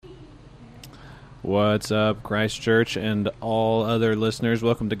What's up, Christchurch and all other listeners?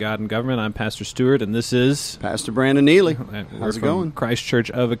 Welcome to God and Government. I'm Pastor Stewart, and this is Pastor Brandon Neely. How's it going?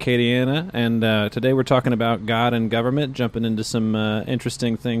 Christchurch of Acadiana, and today we're talking about God and government, jumping into some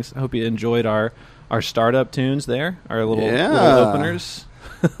interesting things. I hope you enjoyed our startup tunes there, our little openers.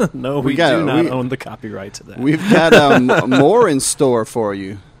 No, we do not own the copyright to that. We've got more in store for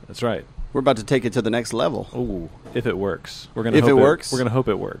you. That's right. We're about to take it to the next level. Oh, if it works. We're going to hope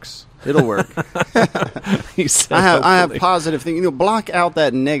it works. It'll work. I have positive things. Block out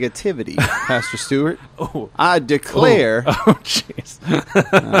that negativity, Pastor Stewart. Oh, I declare. Oh,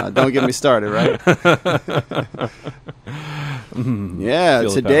 jeez. Don't get me started, right? Yeah,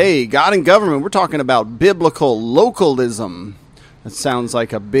 today, God and Government, we're talking about biblical localism. That sounds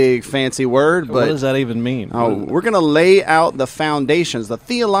like a big, fancy word, but... What does that even mean? Oh, we're going to lay out the foundations, the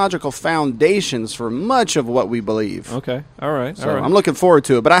theological foundations for much of what we believe. Okay, all right. I'm looking forward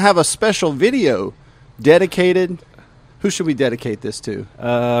to it, but I have a special video dedicated... Who should we dedicate this to?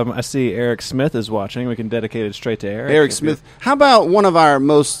 I see Eric Smith is watching. We can dedicate it straight to Eric. Eric Smith. How about one of our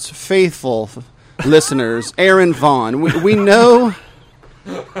most faithful listeners, Aaron Vaughn? We know...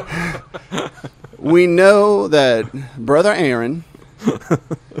 We know that Brother Aaron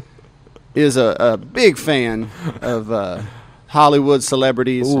is a big fan of Hollywood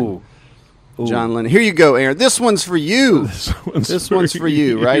celebrities. Ooh. John Lennon. Here you go, Aaron. This one's for you. This one's for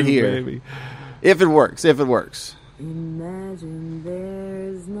you right here. Baby. If it works. Imagine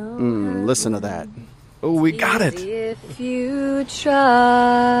there's no listen to that. Oh, we got it. If you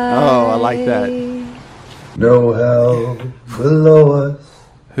try. Oh, I like that. No hell below us.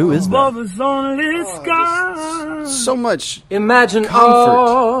 Who is that? So much Imagine comfort.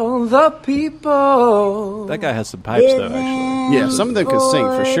 all the people. That guy has some pipes, though, actually. Yeah, some of them can sing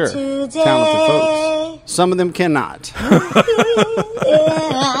for sure. Talented folks. Some of them cannot.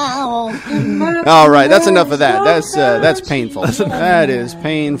 All right, that's enough of that. That's painful. That is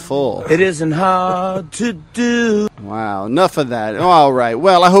painful. It isn't hard to do. Wow, enough of that. All right.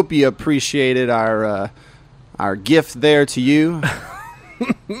 Well, I hope you appreciated our gift there to you,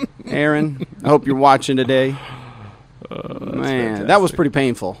 Aaron. I hope you're watching today. Man, fantastic. that was pretty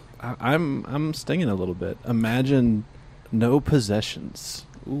painful. I'm stinging a little bit. Imagine no possessions.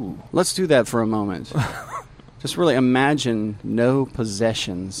 Ooh. Let's do that for a moment. Just really imagine no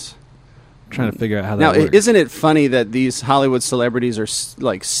possessions. Trying to figure out how that Now, works. isn't it funny that these Hollywood celebrities are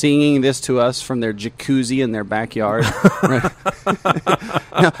like singing this to us from their jacuzzi in their backyard? Right?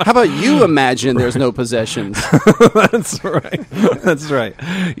 Now, how about you imagine there's no possessions? That's right. That's right.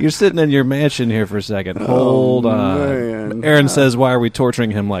 You're sitting in your mansion here for a second. Hold on. man. Aaron says, why are we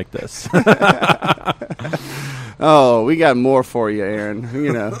torturing him like this? Oh, we got more for you, Aaron.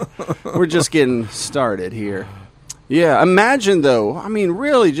 We're just getting started here. Yeah, imagine, though. I mean,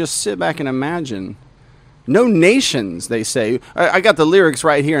 really, just sit back and imagine. No nations, they say. I got the lyrics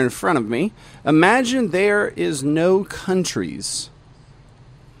right here in front of me. Imagine there is no countries.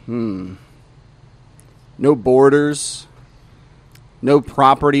 No borders. No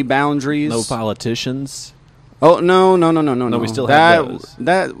property boundaries. No politicians. Oh, no. No, we still have those.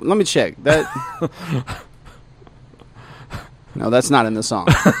 Let me check. That... No, that's not in the song.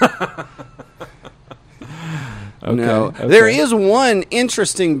 Okay, No. okay. There is one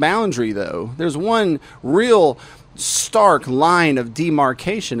interesting boundary, though. There's one real stark line of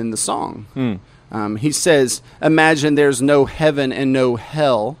demarcation in the song. He says, imagine there's no heaven and no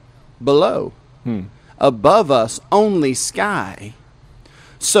hell below. Above us, only sky.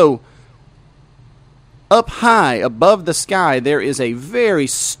 So, up high, above the sky, there is a very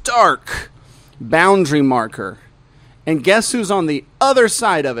stark boundary marker. And guess who's on the other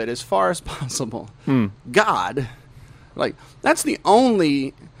side of it as far as possible? God. Like, that's the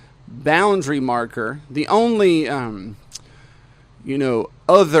only boundary marker, the only,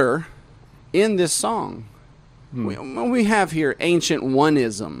 other in this song. We have here ancient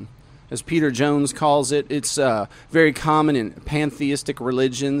oneism, as Peter Jones calls it. It's very common in pantheistic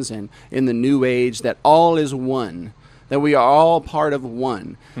religions and in the New Age that all is one, that we are all part of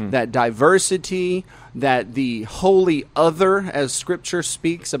one, that diversity, that the holy other, as Scripture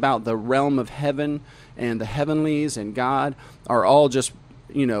speaks about the realm of heaven and the heavenlies and God, are all just,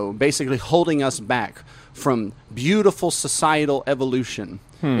 basically holding us back from beautiful societal evolution.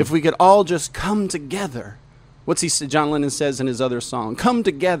 If we could all just come together. John Lennon says in his other song, come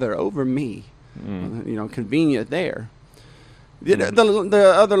together over me. Convenient there.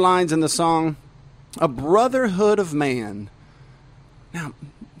 The other lines in the song, a brotherhood of man. Now,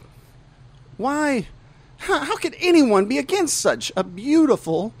 why? How could anyone be against such a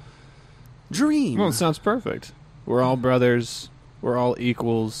beautiful dream? Well, it sounds perfect. We're all brothers. We're all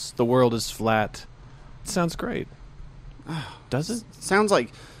equals. The world is flat. sounds great. Does it? Sounds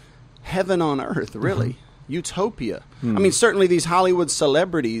like heaven on earth, really. Utopia. I mean, certainly these Hollywood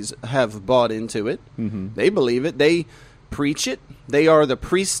celebrities have bought into it. They believe it. They preach it. They are the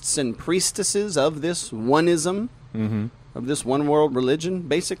priests and priestesses of this oneism, of this one world religion,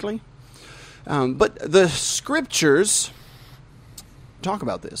 basically. But the scriptures talk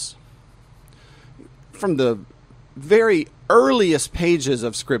about this. From the very earliest pages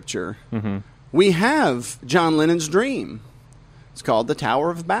of Scripture, we have John Lennon's dream. It's called the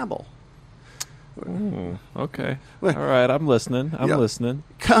Tower of Babel. Ooh, okay. All right, I'm listening. I'm listening.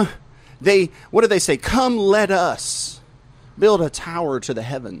 What do they say? Come, let us build a tower to the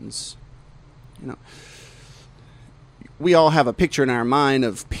heavens. You know, we all have a picture in our mind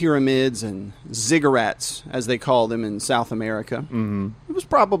of pyramids and ziggurats, as they call them in South America. It was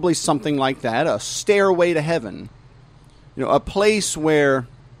probably something like that, a stairway to heaven. You know, a place where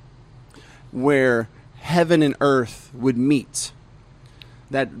heaven and earth would meet.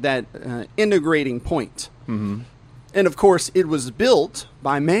 That integrating point. And of course, it was built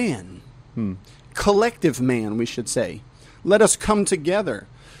by man. Collective man, we should say. Let us come together.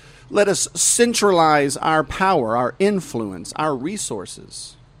 Let us centralize our power, our influence, our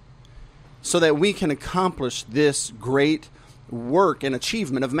resources, so that we can accomplish this great work and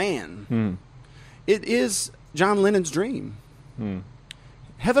achievement of man. It is John Lennon's dream.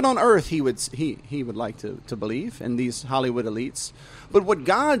 Heaven on earth, he would like to believe, and these Hollywood elites. But what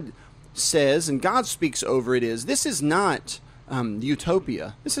God says, and God speaks over it, is this is not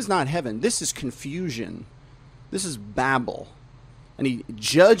utopia. This is not heaven. This is confusion. This is Babel. And he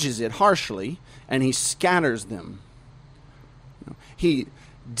judges it harshly, and he scatters them. He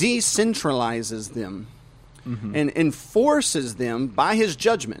decentralizes them and enforces them by his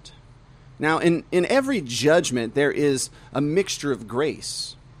judgment. Now, in every judgment, there is a mixture of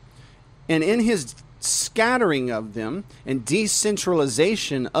grace. And in his scattering of them and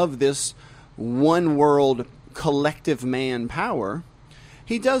decentralization of this one world collective man power,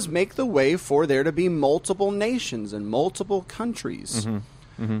 he does make the way for there to be multiple nations and multiple countries,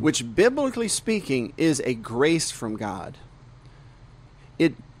 which, biblically speaking, is a grace from God.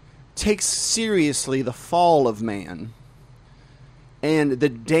 It takes seriously the fall of man and the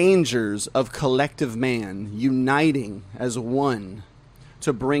dangers of collective man uniting as one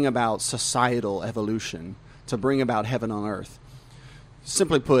to bring about societal evolution, to bring about heaven on earth.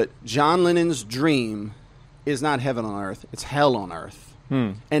 Simply put, John Lennon's dream is not heaven on earth, it's hell on earth.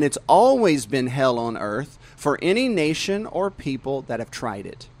 And it's always been hell on earth for any nation or people that have tried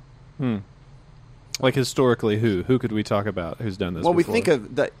it. Like historically, who could we talk about who's done this? Well, before? we think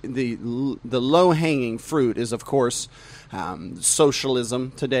of the low-hanging fruit is, of course,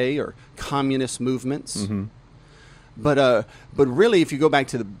 socialism today or communist movements. But really, if you go back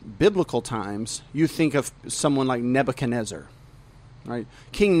to the biblical times, you think of someone like Nebuchadnezzar, right?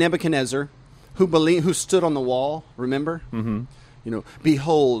 King Nebuchadnezzar, who stood on the wall. Remember,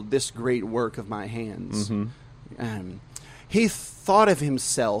 behold this great work of my hands. He thought of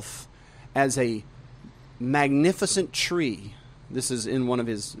himself as a magnificent tree. This is in one of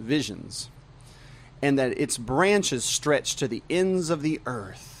his visions, and that its branches stretch to the ends of the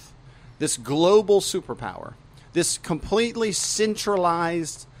earth. This global superpower. This completely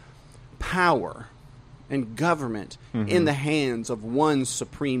centralized power and government in the hands of one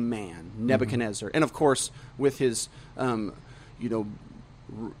supreme man, Nebuchadnezzar. And of course, with his,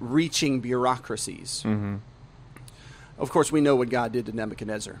 reaching bureaucracies. Of course, we know what God did to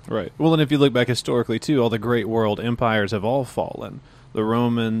Nebuchadnezzar. Right. Well, and if you look back historically, too, all the great world empires have all fallen. The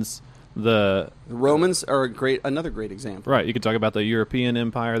Romans... The Romans are another great example. Right. You could talk about the European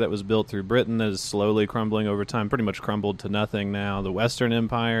Empire that was built through Britain that is slowly crumbling over time, pretty much crumbled to nothing now. The Western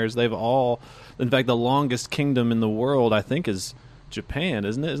empires, they've all... In fact, the longest kingdom in the world, I think, is Japan,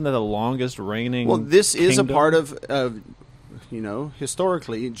 isn't it? Isn't that the longest reigning Well, this kingdom? is a part of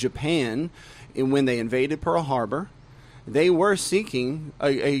historically, Japan, when they invaded Pearl Harbor, they were seeking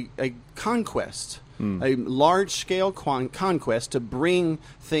a conquest. A large-scale conquest to bring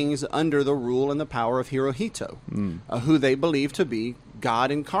things under the rule and the power of Hirohito, who they believe to be God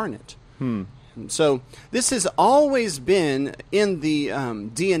incarnate. So this has always been in the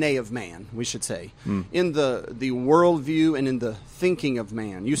DNA of man, we should say, in the worldview and in the thinking of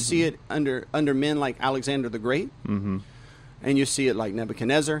man. You see it under men like Alexander the Great, and you see it like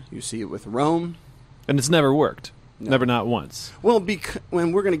Nebuchadnezzar. You see it with Rome. And it's never worked. No. Never, not once. Well,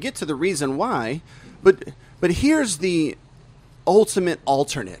 when we're going to get to the reason why, but here's the ultimate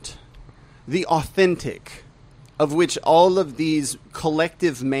alternate, the authentic, of which all of these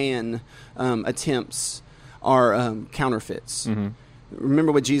collective man attempts are counterfeits.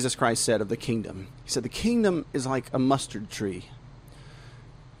 Remember what Jesus Christ said of the kingdom. He said, the kingdom is like a mustard tree,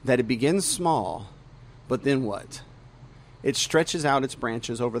 that it begins small, but then what? It stretches out its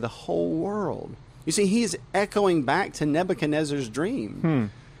branches over the whole world. You see, he's echoing back to Nebuchadnezzar's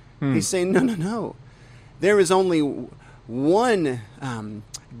dream. He's saying, no. There is only one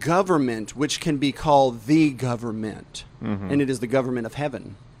government which can be called the government, and it is the government of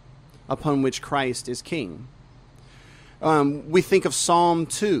heaven, upon which Christ is king. We think of Psalm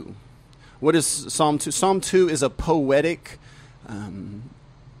 2. What is Psalm 2? Psalm 2 is a poetic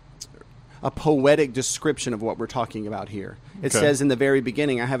description of what we're talking about here. It says in the very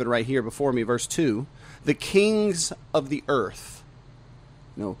beginning, I have it right here before me, verse 2, the kings of the earth,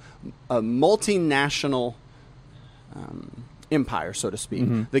 a multinational empire, so to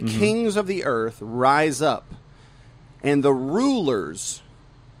speak. The kings of the earth rise up, and the rulers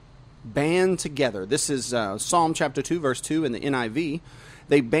band together. This is Psalm chapter 2, verse 2 in the NIV.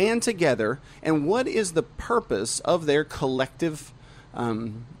 They band together, and what is the purpose of their collective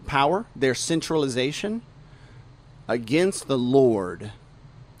power, their centralization? Against the Lord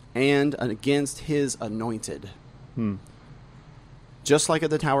and against his anointed. Just like at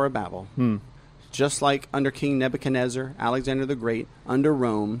the Tower of Babel. Just like under King Nebuchadnezzar, Alexander the Great, under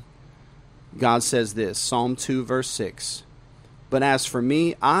Rome, God says this, Psalm 2, verse 6, but as for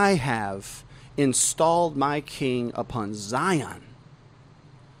me, I have installed my king upon Zion,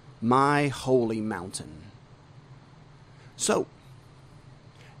 my holy mountain. So,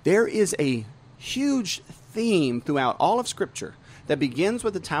 there is a huge theme throughout all of Scripture that begins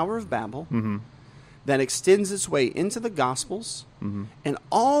with the Tower of Babel, that extends its way into the Gospels, and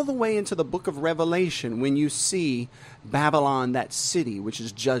all the way into the book of Revelation when you see Babylon, that city which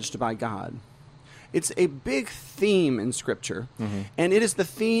is judged by God. It's a big theme in Scripture, and it is the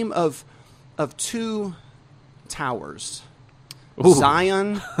theme of two towers. Ooh.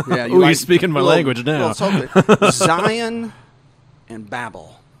 Zion. Yeah, you're speaking my language now. Zion and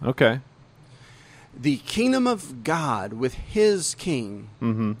Babel. Okay. The kingdom of God with his king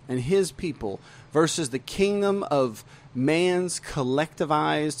and his people versus the kingdom of man's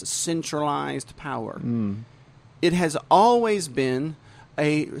collectivized, centralized power. It has always been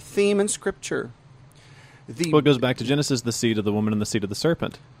a theme in Scripture. It goes back to Genesis, the seed of the woman and the seed of the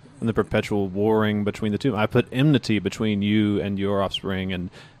serpent, and the perpetual warring between the two. I put enmity between you and your offspring and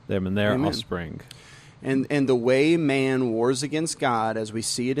them and their offspring. And the way man wars against God, as we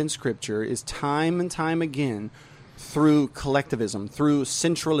see it in Scripture, is time and time again through collectivism, through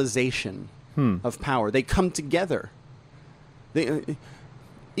centralization of power. They come together.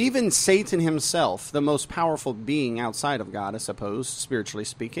 Even Satan himself, the most powerful being outside of God, I suppose, spiritually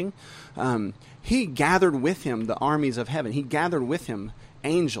speaking, he gathered with him the armies of heaven. He gathered with him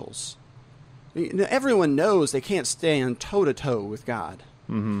angels. Everyone knows they can't stand toe-to-toe with God.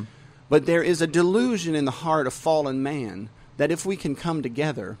 But there is a delusion in the heart of fallen man that if we can come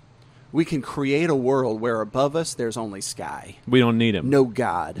together, we can create a world where above us there's only sky. We don't need him. No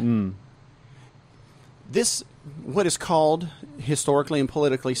God. This, what is called historically and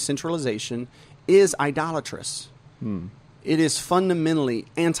politically centralization, is idolatrous. It is fundamentally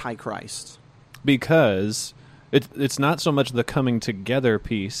antichrist. Because it's not so much the coming together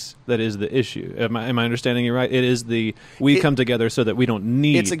piece that is the issue. Am I understanding you right? It is we come together so that we don't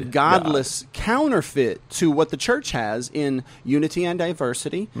need It's a godless counterfeit to what the church has in unity and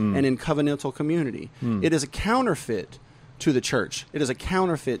diversity and in covenantal community. It is a counterfeit to the church. It is a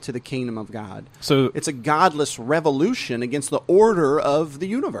counterfeit to the kingdom of God. So it's a godless revolution against the order of the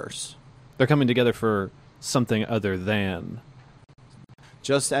universe. They're coming together for something other than,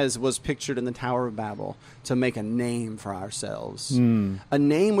 just as was pictured in the Tower of Babel, to make a name for ourselves. A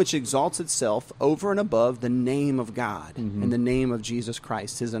name which exalts itself over and above the name of God and the name of Jesus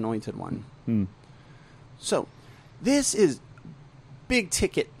Christ, his anointed one. So, this is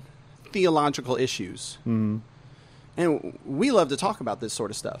big-ticket theological issues. And we love to talk about this sort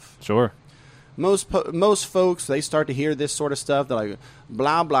of stuff. Sure. Most folks, they start to hear this sort of stuff. They're like,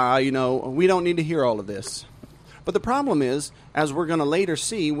 blah, blah, we don't need to hear all of this. But the problem is, as we're going to later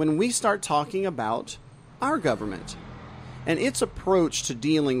see, when we start talking about our government and its approach to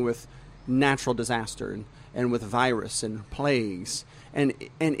dealing with natural disaster and with virus and plagues and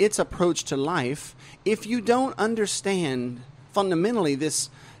its approach to life, if you don't understand fundamentally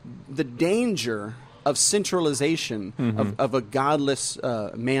the danger of centralization of a godless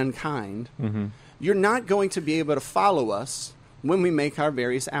mankind, you're not going to be able to follow us when we make our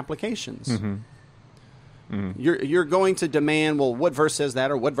various applications. You're going to demand, well, what verse says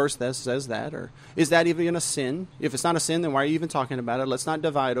that, or what verse says that, or is that even a sin? If it's not a sin, then why are you even talking about it? Let's not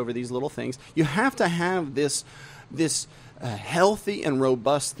divide over these little things. You have to have this a healthy and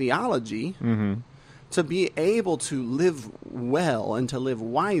robust theology to be able to live well and to live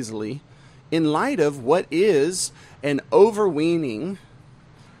wisely in light of what is an overweening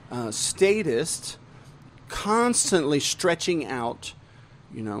statist constantly stretching out,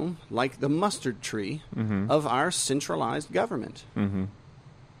 like the mustard tree of our centralized government.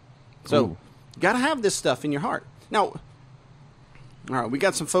 So, got to have this stuff in your heart. Now, all right, we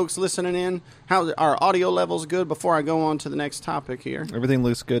got some folks listening in. How our audio levels good before I go on to the next topic here? Everything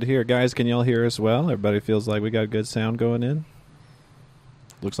looks good here. Guys, can y'all hear us well? Everybody feels like we got good sound going in?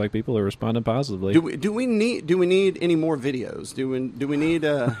 Looks like people are responding positively. Do we need any more videos? Do we need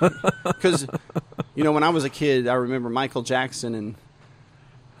because when I was a kid, I remember Michael Jackson and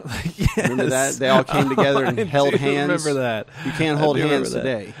Yes. remember that they all came together and held hands. Remember that? You can't hold hands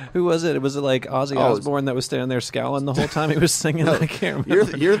today. Who was it? Was it like Ozzy Osbourne that was standing there scowling the whole time he was singing? I can't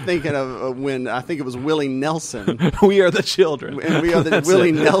remember. You're thinking of when I think it was Willie Nelson. We Are the Children. And we are the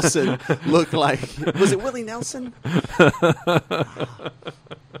Willie Nelson looked like. Was it Willie Nelson?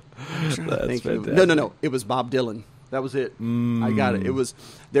 That's fantastic. No. It was Bob Dylan. That was it. I got it. It was,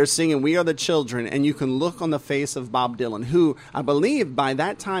 they're singing We Are the Children, and you can look on the face of Bob Dylan, who I believe by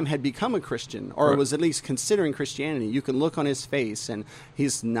that time had become a Christian, or was at least considering Christianity. You can look on his face, and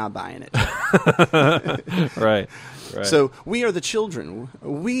he's not buying it. Right. So we are the children.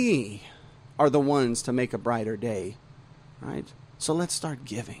 We are the ones to make a brighter day, right? So let's start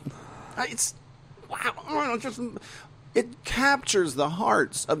giving. It's, wow, it captures the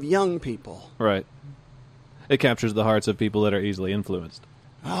hearts of young people. Right. It captures the hearts of people that are easily influenced.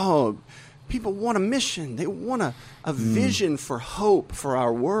 Oh, people want a mission. They want a vision for hope for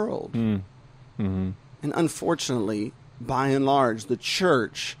our world. And unfortunately, by and large, the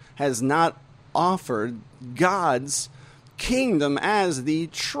church has not offered God's kingdom as the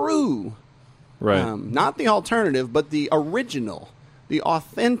true, Right. not the alternative, but the original, the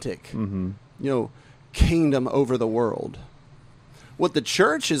authentic, kingdom over the world. What the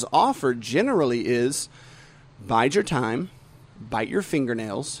church has offered generally is bide your time, bite your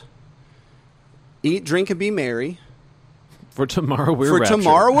fingernails, eat, drink, and be merry. For tomorrow we're raptured.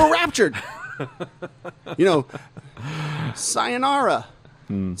 Tomorrow we're raptured. Sayonara,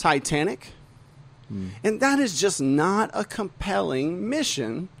 Titanic. And that is just not a compelling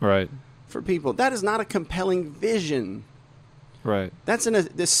mission Right. for people. That is not a compelling vision. Right. That's an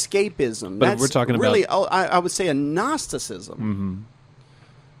escapism. But That's we're talking about- really, I would say, a Gnosticism.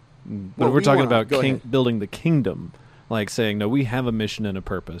 But we're talking about Go ahead. building the kingdom, like saying, no, we have a mission and a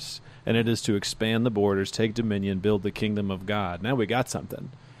purpose, and it is to expand the borders, take dominion, build the kingdom of God. Now we got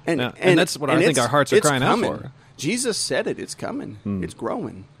something. And that's what I think our hearts are crying out for. Jesus said it. It's coming. It's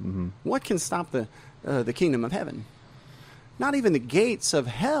growing. What can stop the kingdom of heaven? Not even the gates of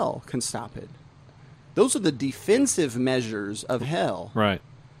hell can stop it. Those are the defensive measures of hell. Right.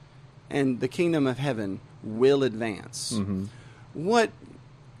 And the kingdom of heaven will advance. What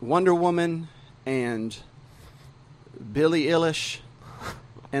Wonder Woman and Billie Eilish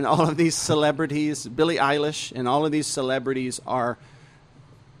and all of these celebrities, Billie Eilish and all of these celebrities are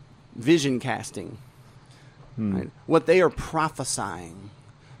vision casting. Right? What they are prophesying,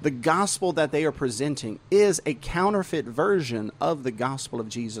 the gospel that they are presenting is a counterfeit version of the gospel of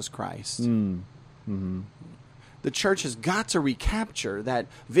Jesus Christ. The church has got to recapture that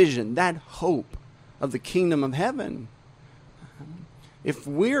vision, that hope of the kingdom of heaven. If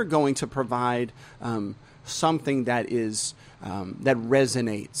we're going to provide something that is that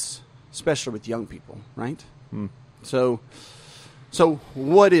resonates, especially with young people, right? So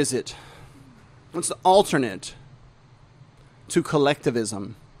what is it? What's the alternate to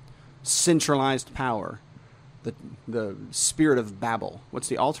collectivism, centralized power, the spirit of Babel? What's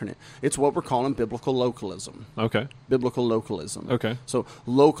the alternate? It's what we're calling biblical localism. Okay. Biblical localism. Okay. So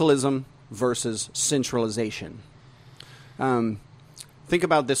localism versus centralization. Think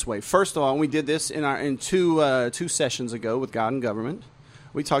about it this way. First of all, we did this in two sessions ago with God and government.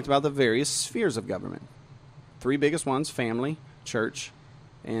 We talked about the various spheres of government. Three biggest ones: family, church,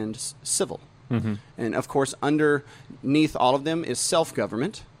 and civil. And of course, underneath all of them is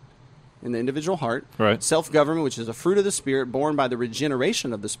self-government in the individual heart. Right. Self-government, which is a fruit of the Spirit, born by the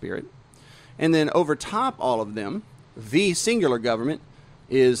regeneration of the Spirit. And then over top all of them, the singular government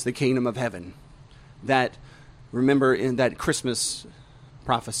is the kingdom of heaven. That, remember in that Christmas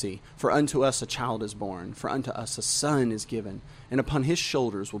prophecy, for unto us a child is born, for unto us a son is given, and upon his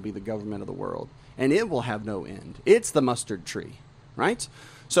shoulders will be the government of the world, and it will have no end. It's the mustard tree, right?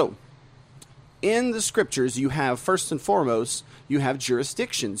 So, in the scriptures, you have, first and foremost, you have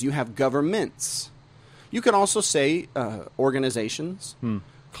jurisdictions, you have governments. You can also say organizations,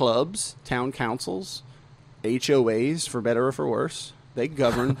 clubs, town councils, HOAs, for better or for worse. They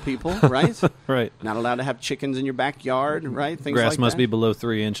govern people, right? Right. Not allowed to have chickens in your backyard, right? Things Grass like must that. be below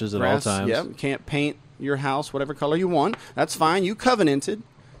 3 inches at all times. Yep. You can't paint your house whatever color you want. That's fine. You covenanted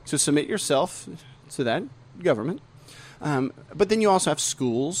to submit yourself to that government. But then you also have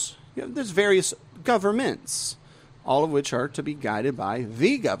schools. There's various governments, all of which are to be guided by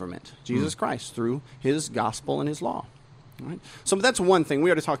the government, Jesus Christ, through his gospel and his law. Right? So that's one thing. We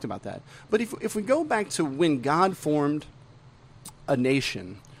already talked about that. But if we go back to when God formed a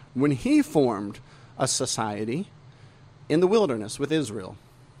nation, when he formed a society in the wilderness with Israel,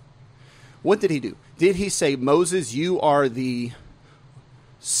 what did he do? Did he say, Moses, you are the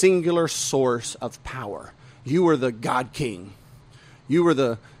singular source of power. You are the God King. You are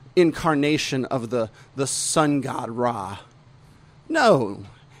the incarnation of the sun god Ra. No.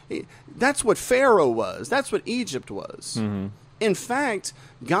 That's what Pharaoh was. That's what Egypt was. Mm-hmm. In fact,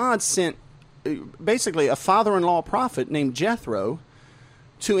 God sent basically a father-in-law prophet named Jethro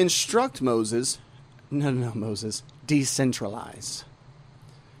to instruct Moses, Moses, decentralize.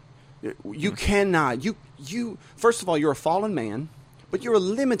 You cannot, first of all, you're a fallen man, but you're a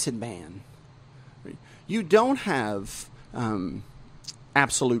limited man. You don't have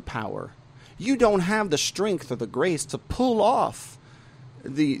absolute power. You don't have the strength or the grace to pull off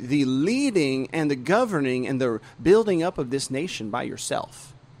the leading and the governing and the building up of this nation by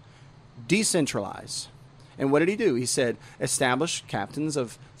yourself. Decentralize. And what did he do? He said, establish captains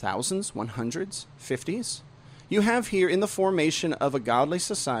of thousands, 100s, 50s. You have here in the formation of a godly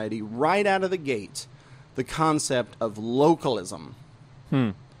society, right out of the gate, the concept of localism.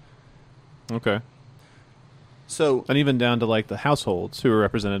 Okay. So, and even down to like the households who are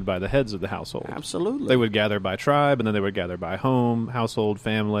represented by the heads of the household. Absolutely. They would gather by tribe, and then they would gather by home, household,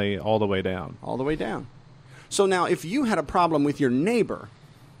 family, all the way down. All the way down. So now, if you had a problem with your neighbor,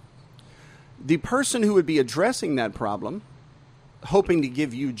 the person who would be addressing that problem, hoping to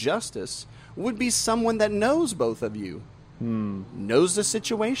give you justice, would be someone that knows both of you, knows the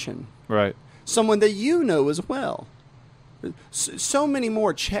situation. Right. Someone that you know as well. So many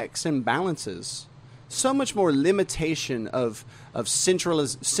more checks and balances. So much more limitation of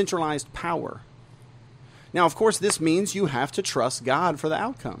centralized power. Now, of course, this means you have to trust God for the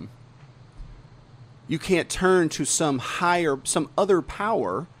outcome. You can't turn to some other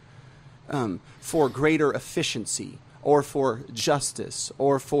power for greater efficiency or for justice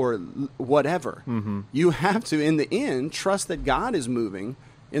or for whatever. Mm-hmm. You have to, in the end, trust that God is moving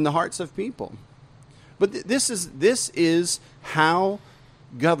in the hearts of people. But this is how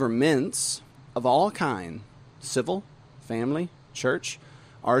governments of all kind, civil, family, church,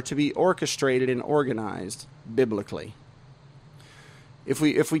 are to be orchestrated and organized biblically. If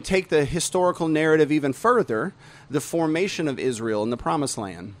we take the historical narrative even further, the formation of Israel in the Promised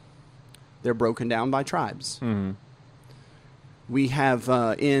Land, they're broken down by tribes. Mm-hmm. We have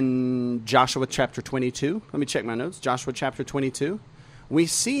in Joshua chapter 22, let me check my notes, Joshua chapter 22, we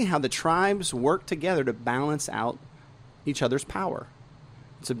see how the tribes work together to balance out each other's power.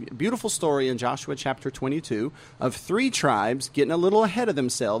 It's a beautiful story in Joshua chapter 22 of 3 tribes getting a little ahead of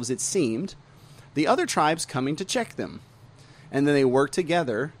themselves, it seemed. The other tribes coming to check them. And then they work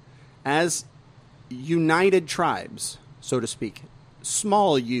together as united tribes, so to speak.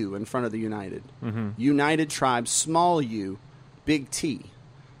 Small U in front of the united. Mm-hmm. United tribes, small U, big T.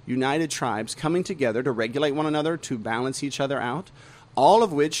 United tribes coming together to regulate one another, to balance each other out, all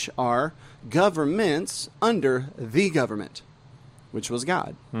of which are governments under the government, which was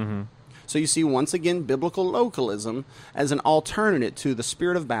God. Mm-hmm. So you see, once again, biblical localism as an alternative to the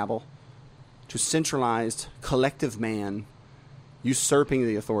spirit of Babel, to centralized collective man usurping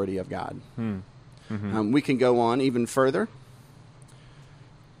the authority of God. Mm-hmm. We can go on even further.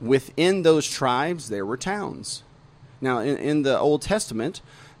 Within those tribes, there were towns. Now, in the Old Testament,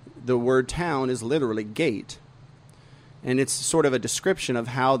 the word town is literally gate. And it's sort of a description of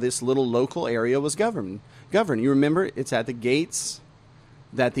how this little local area was governed. You remember, it's at the gates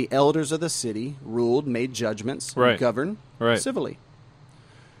that the elders of the city ruled, made judgments, right. And governed right. civilly.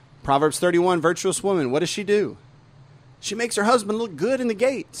 Proverbs 31, virtuous woman, what does she do? She makes her husband look good in the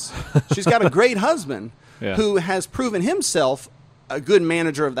gates. She's got a great husband who has proven himself a good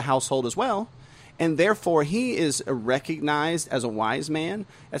manager of the household as well. And therefore, he is recognized as a wise man,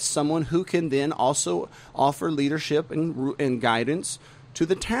 as someone who can then also offer leadership and guidance to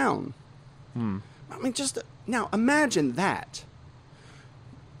the town. I mean, now imagine that.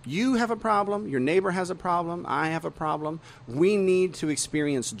 You have a problem, your neighbor has a problem, I have a problem. We need to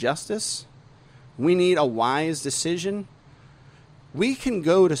experience justice. We need a wise decision. We can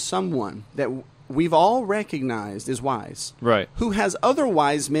go to someone that we've all recognized is wise. Right. Who has other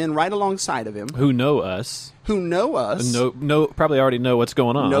wise men right alongside of him. Who know us. Who know us. Probably already know what's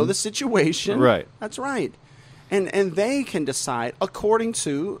going on. Know the situation. Right. That's right. And they can decide according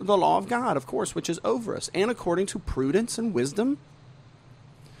to the law of God, of course, which is over us, and according to prudence and wisdom.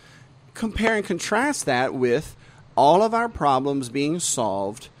 Compare and contrast that with all of our problems being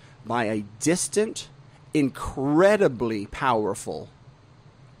solved by a distant, incredibly powerful,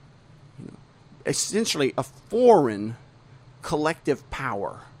 essentially a foreign collective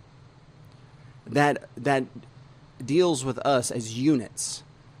power that deals with us as units,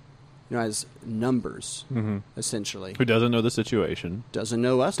 as numbers, essentially. Who doesn't know the situation. Doesn't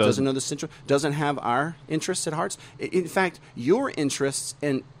know us, doesn't know the situation, doesn't have our interests at heart. In fact, your interests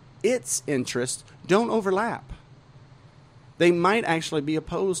and its interests don't overlap. They might actually be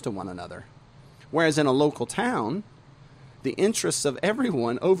opposed to one another. Whereas in a local town, the interests of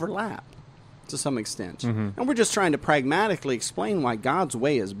everyone overlap to some extent. And we're just trying to pragmatically explain why God's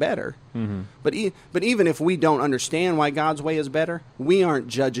way is better. But even if we don't understand why God's way is better, we aren't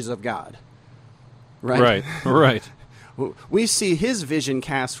judges of God. Right? Right. We see his vision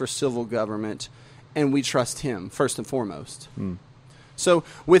cast for civil government, and we trust him first and foremost. So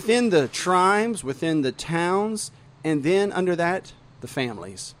within the tribes, within the towns, and then under that, the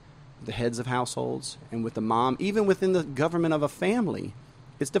families, the heads of households, and with the mom, even within the government of a family,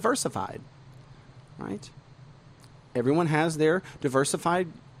 it's diversified. Right? Everyone has their diversified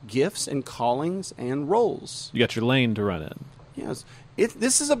gifts and callings and roles. You got your lane to run in. Yes.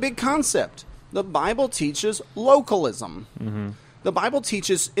 This is a big concept. The Bible teaches localism. The Bible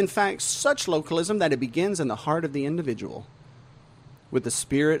teaches, in fact, such localism that it begins in the heart of the individual with the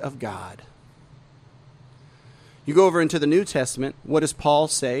Spirit of God. You go over into the New Testament, what does Paul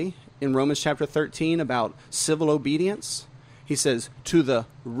say in Romans chapter 13 about civil obedience? He says, to the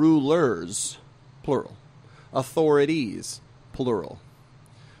rulers, plural. Authorities, plural.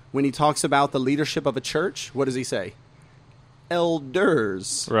 When he talks about the leadership of a church, what does he say?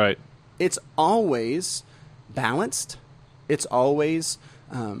 Elders. Right. It's always balanced. It's always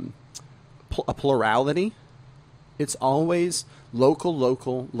a plurality. It's always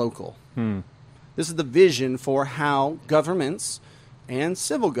local. This is the vision for how governments and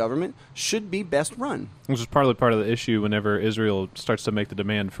civil government should be best run. Which is partly part of the issue whenever Israel starts to make the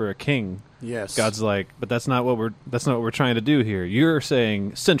demand for a king. Yes. God's like, but that's not what we're trying to do here. You're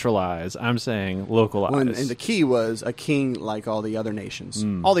saying centralize. I'm saying localize. And the key was a king like all the other nations.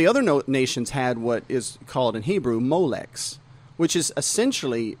 All the other nations had what is called in Hebrew molechs, which is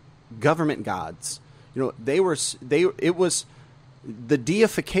essentially government gods. It was the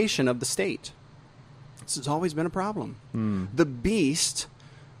deification of the state. This has always been a problem. The beast,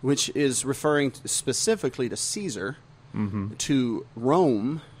 which is referring specifically to Caesar, to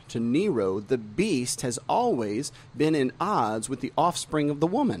Rome, to Nero, the beast has always been in odds with the offspring of the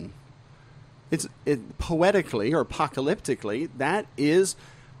woman. Poetically or apocalyptically,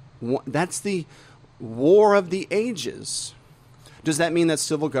 that's the war of the ages. Does that mean that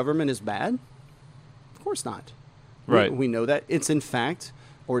civil government is bad? Of course not. Right. We know that it's in fact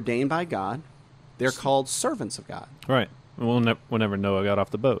ordained by God. They're called servants of God. Right. Whenever Noah got off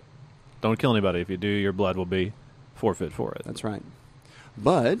the boat. Don't kill anybody. If you do, your blood will be forfeit for it. That's right.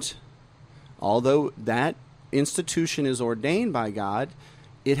 But although that institution is ordained by God,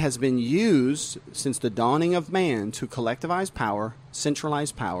 it has been used since the dawning of man to collectivize power,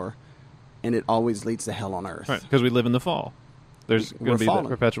 centralize power, and it always leads to hell on earth. Right, because we live in the fall. There's going to be fallen. that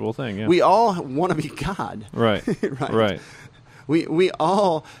perpetual thing. Yeah. We all want to be God. Right. Right. We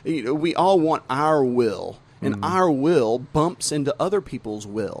all want our will, and our will bumps into other people's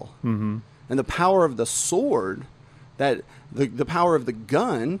will. And the power of the sword, that the power of the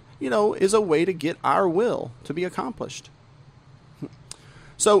gun, is a way to get our will to be accomplished.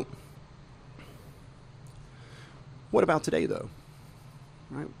 So, what about today, though?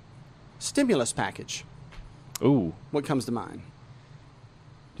 Right? Stimulus package. Ooh. What comes to mind?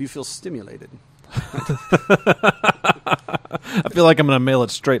 Do you feel stimulated? I feel like I'm going to mail it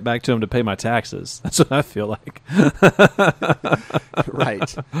straight back to him to pay my taxes. That's what I feel like.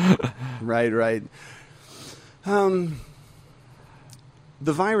 Right.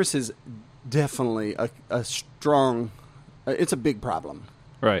 The virus is definitely a strong, it's a big problem.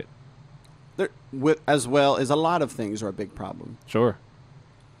 Right. As well as a lot of things are a big problem. Sure.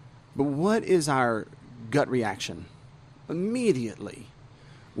 But what is our gut reaction? Immediately,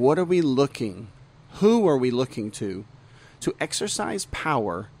 what are we looking? Who are we looking to exercise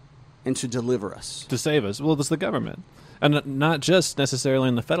power and to deliver us? To save us. Well, it's the government. And not just necessarily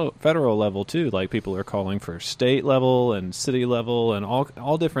in the federal level, too. Like, people are calling for state level and city level and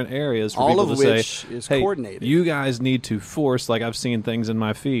all different areas for all people of to which say, is hey, coordinated. you guys need to force, like I've seen things in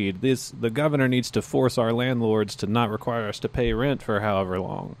my feed, the governor needs to force our landlords to not require us to pay rent for however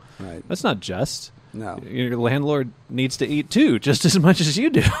long. Right. That's not just. No. Your landlord needs to eat, too, just as much as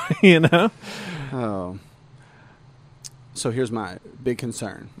you do, you know? Oh. So here's my big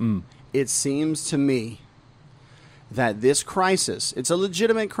concern. It seems to me that this crisis, it's a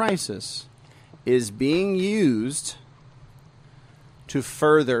legitimate crisis, is being used to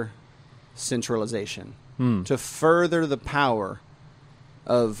further centralization, to further the power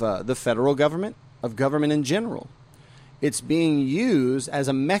of the federal government, of government in general. It's being used as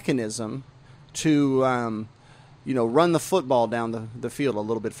a mechanism to, run the football down the field a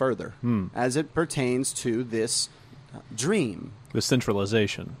little bit further as it pertains to this dream. The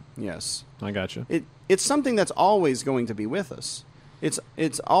centralization. Yes. I got you. It's something that's always going to be with us.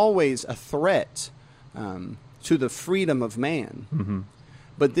 It's always a threat to the freedom of man. Mm-hmm.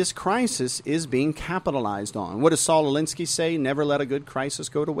 But this crisis is being capitalized on. What does Saul Alinsky say? Never let a good crisis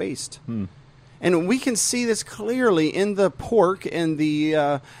go to waste. And we can see this clearly in the pork and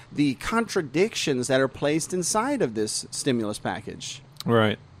the contradictions that are placed inside of this stimulus package.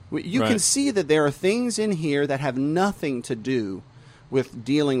 Right. You can see that there are things in here that have nothing to do with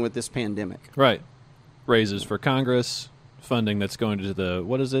dealing with this pandemic. Right. Raises for Congress, funding that's going to the,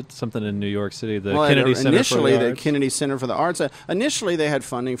 what is it? Something in New York City, the Kennedy Center for initially, the the Arts. Kennedy Center for the Arts. Initially, they had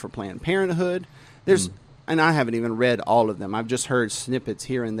funding for Planned Parenthood. And I haven't even read all of them. I've just heard snippets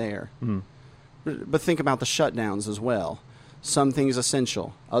here and there. But think about the shutdowns as well. Some things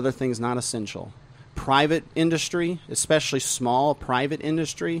essential, other things not essential. Private industry, especially small private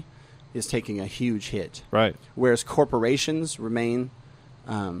industry, is taking a huge hit. Right. Whereas corporations remain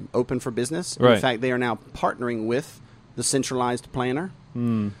open for business. Right. In fact, they are now partnering with the centralized planner.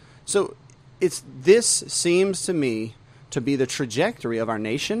 So this seems to me to be the trajectory of our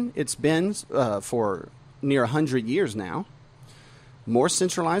nation. It's been for near 100 years now. More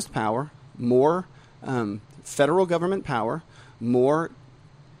centralized power, more federal government power, more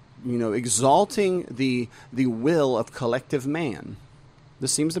exalting the will of collective man.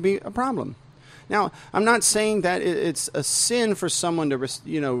 This seems to be a problem. Now, I'm not saying that it's a sin for someone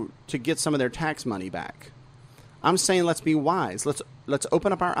to get some of their tax money back. I'm saying let's be wise. Let's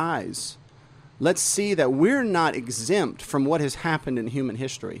open up our eyes. Let's see that we're not exempt from what has happened in human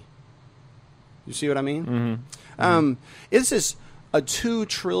history. You see what I mean? This is a $2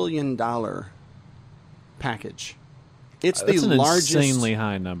 trillion package. It's the largest, insanely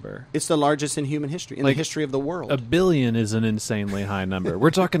high number. It's the largest in human history, in the history of the world. $1 billion is an insanely high number. We're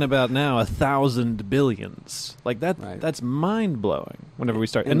talking about now 1,000 billions. Like that. Right. That's mind blowing. Whenever we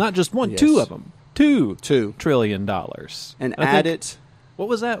start, and not just one, yes. two of them. $2 $2 trillion. And I add think, it. What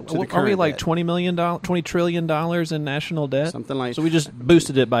was that? to the Are we current like debt. $20 trillion in national debt? Something like. So we just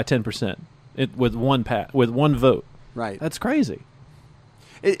boosted it by 10%. With one vote. Right. That's crazy.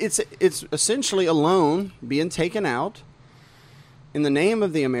 It's essentially a loan being taken out in the name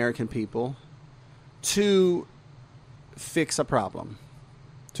of the American people to fix a problem,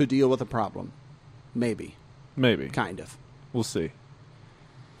 to deal with a problem. Maybe. Kind of. We'll see.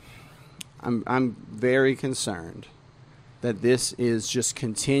 I'm very concerned that this is just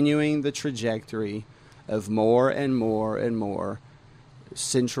continuing the trajectory of more and more and more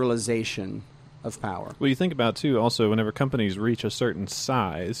centralization of power. Well, you think about, too, also, whenever companies reach a certain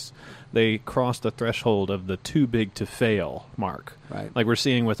size, they cross the threshold of the too big to fail mark. Right. Like we're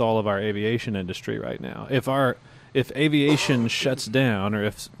seeing with all of our aviation industry right now. If aviation shuts down, or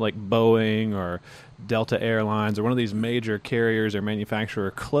if like Boeing or Delta Airlines or one of these major carriers or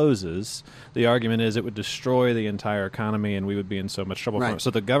manufacturer closes, the argument is it would destroy the entire economy and we would be in so much trouble. Right. From it. So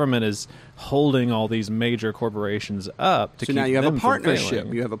the government is holding all these major corporations up to So keep now you have them a from partnership.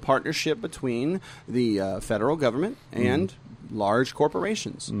 failing. You have a partnership between the federal government and large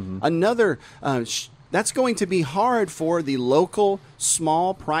corporations. Another that's going to be hard for the local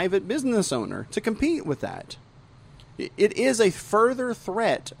small private business owner to compete with that. It is a further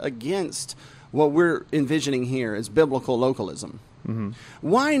threat against what we're envisioning here as biblical localism.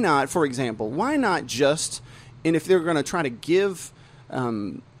 Why not, for example, just, and if they're going to try to give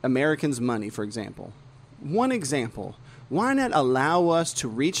Americans money, for example, one example, why not allow us to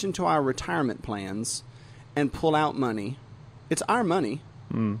reach into our retirement plans and pull out money? It's our money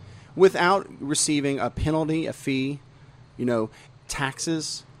without receiving a penalty, a fee,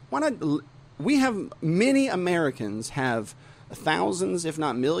 taxes. Why not? Many Americans have thousands, if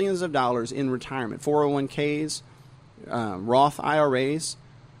not millions of dollars in retirement, 401ks, Roth IRAs.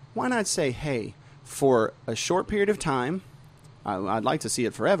 Why not say, hey, for a short period of time, I'd like to see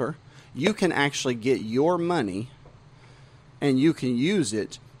it forever, you can actually get your money and you can use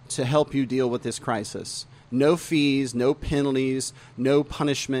it to help you deal with this crisis. No fees, no penalties, no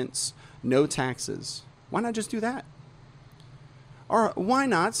punishments, no taxes. Why not just do that? Or why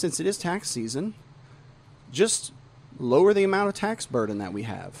not, since it is tax season, just lower the amount of tax burden that we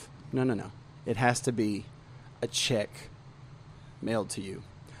have? No. It has to be a check mailed to you.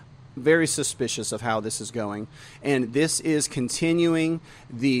 Very suspicious of how this is going, and this is continuing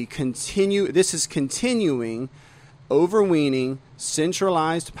overweening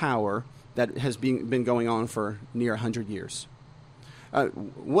centralized power that has been going on for near 100 years.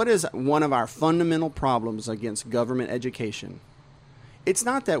 What is one of our fundamental problems against government education? It's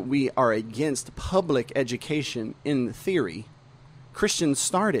not that we are against public education in theory. Christians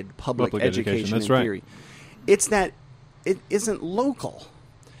started public education that's in right. theory. It's that it isn't local,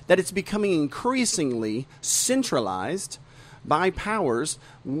 that it's becoming increasingly centralized by powers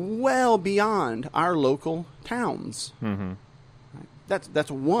well beyond our local towns. Mm-hmm.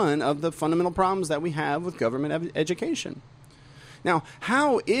 That's one of the fundamental problems that we have with government education. Now,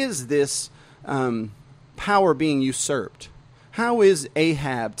 how is this power being usurped? How is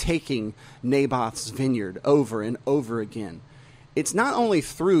Ahab taking Naboth's vineyard over and over again? It's not only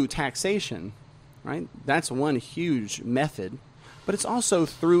through taxation, right? That's one huge method, but it's also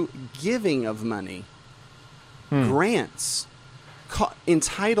through giving of money, grants,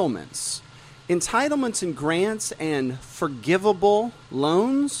 entitlements. Entitlements and grants and forgivable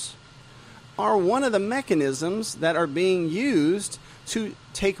loans are one of the mechanisms that are being used to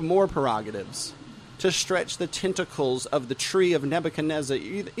take more prerogatives, to stretch the tentacles of the tree of Nebuchadnezzar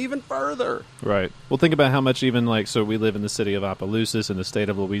even further. Right. Well, think about how much so we live in the city of Opelousas in the state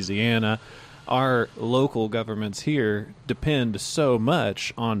of Louisiana. Our local governments here depend so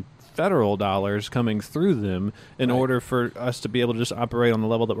much on federal dollars coming through them in order for us to be able to just operate on the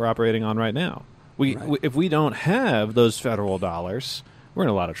level that we're operating on right now. If we don't have those federal dollars, we're in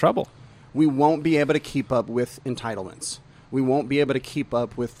a lot of trouble. We won't be able to keep up with entitlements. We won't be able to keep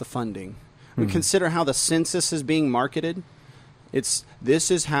up with the funding. We consider how the census is being marketed. This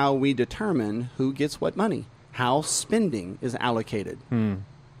is how we determine who gets what money, how spending is allocated. It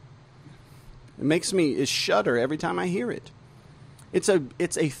makes me shudder every time I hear it. It's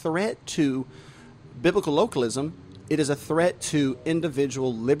a threat to biblical localism. It is a threat to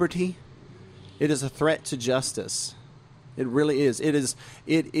individual liberty. It is a threat to justice. It really is. It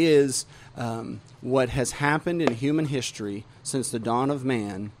is what has happened in human history since the dawn of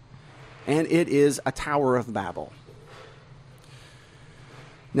man, and it is a Tower of Babel.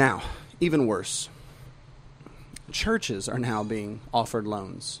 Now, even worse, churches are now being offered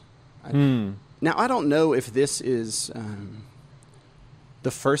loans. Now, I don't know if this is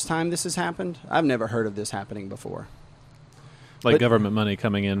the first time this has happened. I've never heard of this happening before. Like government money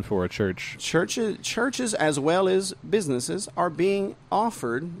coming in for a church. Churches as well as businesses are being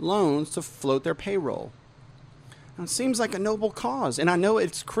offered loans to float their payroll. Now, it seems like a noble cause, and I know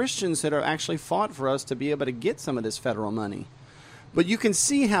it's Christians that are actually fought for us to be able to get some of this federal money. But you can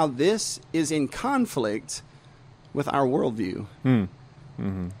see how this is in conflict with our worldview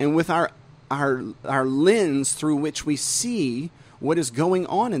and with our lens through which we see what is going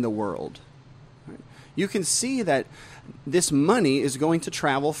on in the world. You can see that this money is going to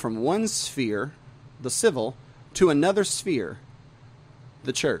travel from one sphere, the civil, to another sphere,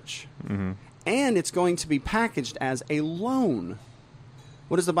 the church. And it's going to be packaged as a loan.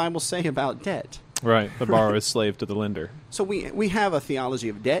 What does the Bible say about debt? Right. The borrower is slave to the lender. So we have a theology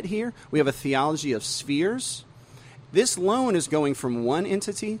of debt here. We have a theology of spheres. This loan is going from one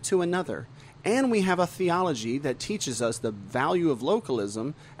entity to another. And we have a theology that teaches us the value of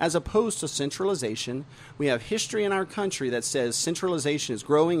localism as opposed to centralization. We have history in our country that says centralization is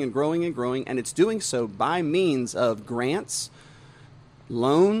growing and growing and growing, and it's doing so by means of grants,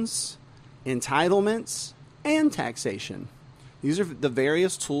 loans, entitlements, and taxation. These are the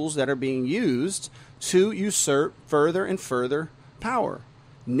various tools that are being used to usurp further and further power.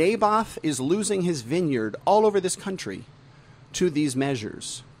 Naboth is losing his vineyard all over this country to these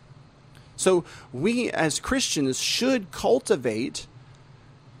measures. So we as Christians should cultivate,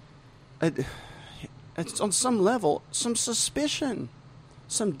 on some level, some suspicion,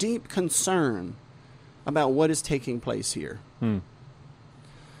 some deep concern about what is taking place here.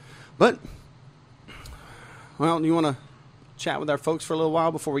 But, well, you want to chat with our folks for a little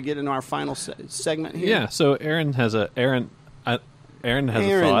while before we get into our final segment here? Yeah, so Aaron has a thought.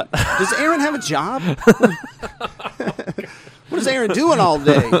 Does Aaron have a job? What is Aaron doing all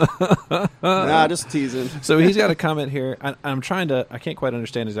day? Nah, just teasing. So he's got a comment here. I can't quite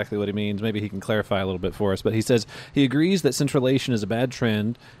understand exactly what he means. Maybe he can clarify a little bit for us. But he says he agrees that centralization is a bad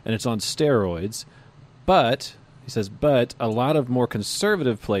trend and it's on steroids. But, he says, but a lot of more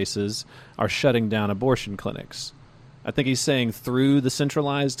conservative places are shutting down abortion clinics. I think he's saying through the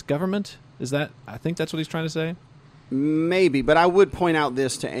centralized government. I think that's what he's trying to say? Maybe, but I would point out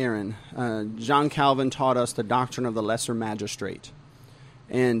this to Aaron. John Calvin taught us the doctrine of the lesser magistrate.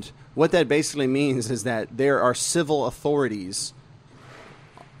 And what that basically means is that there are civil authorities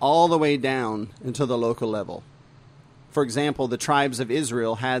all the way down into the local level. For example, the tribes of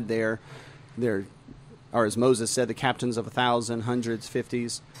Israel had their or as Moses said, the captains of 1,000, hundreds,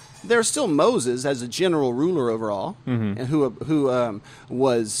 50s. There's still Moses as a general ruler over all, and who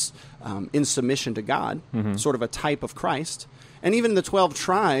was in submission to God, sort of a type of Christ. And even the 12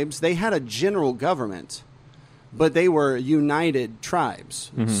 tribes, they had a general government, but they were united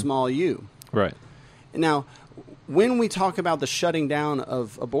tribes, small u. Right. Now, when we talk about the shutting down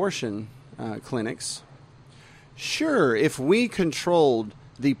of abortion clinics, sure, if we controlled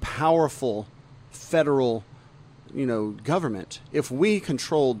the powerful federal, government, if we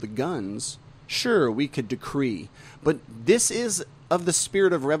controlled the guns, sure, we could decree. But this is of the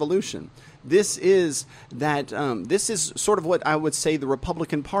spirit of revolution. This is that. This is sort of what I would say the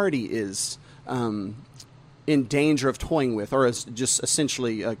Republican Party is in danger of toying with, or is just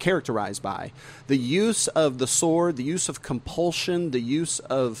essentially characterized by the use of the sword, the use of compulsion, the use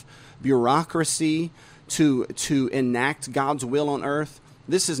of bureaucracy to enact God's will on earth.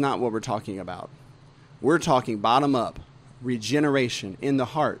 This is not what we're talking about. We're talking bottom up, regeneration in the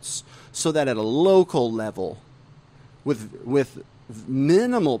hearts, so that at a local level, with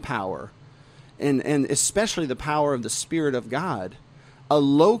minimal power, and especially the power of the Spirit of God, a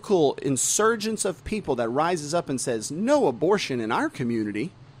local insurgence of people that rises up and says, no abortion in our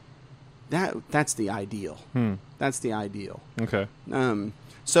community, that's the ideal. That's the ideal. Okay.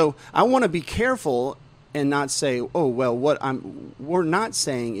 So I want to be careful and not say, oh, well, we're not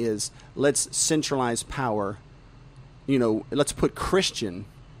saying is let's centralize power, let's put Christian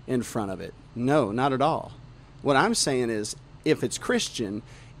in front of it. No, not at all. What I'm saying is if it's Christian,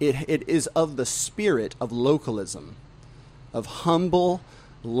 it is of the spirit of localism, of humble,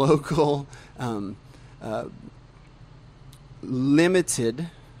 local, limited,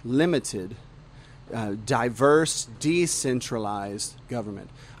 diverse, decentralized government.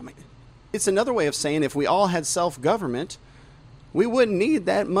 I mean, it's another way of saying if we all had self-government, we wouldn't need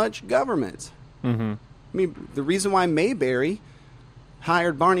that much government. I mean, the reason why Mayberry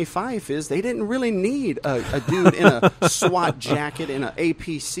hired Barney Fife is they didn't really need a dude in a SWAT jacket and an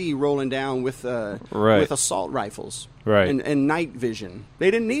APC rolling down with assault rifles and night vision.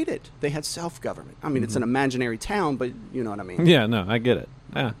 They didn't need it. They had self-government. I mean, it's an imaginary town, but you know what I mean. Yeah, no, I get it.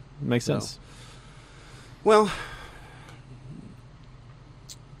 Yeah, makes sense. Well,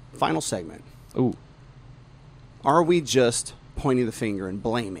 final segment. Ooh. Are we just pointing the finger and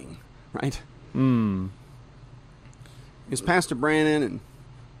blaming, right? Is Pastor Brandon and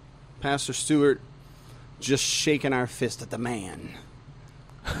Pastor Stewart just shaking our fist at the man?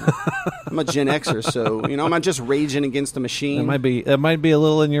 I'm a Gen Xer, so am I just raging against the machine? It might be a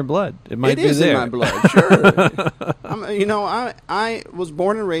little in your blood. It might be there. In my blood, sure. I was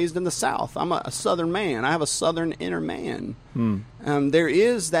born and raised in the South. I'm a Southern man. I have a Southern inner man. There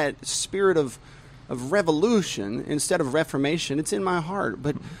is that spirit of revolution instead of reformation. It's in my heart,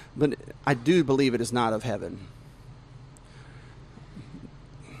 but I do believe it is not of heaven.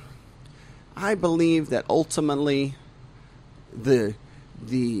 I believe that ultimately the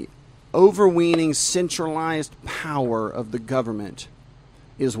overweening centralized power of the government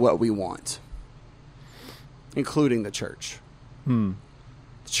is what we want, including the church. The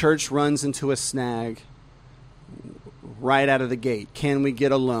church runs into a snag right out of the gate. Can we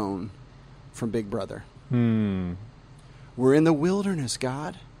get a loan from Big Brother? We're in the wilderness,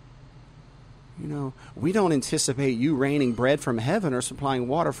 God. We don't anticipate you raining bread from heaven or supplying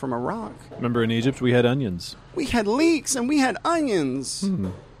water from a rock. Remember in Egypt we had onions. We had leeks and we had onions.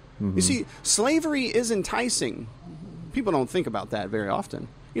 You see, slavery is enticing. People don't think about that very often.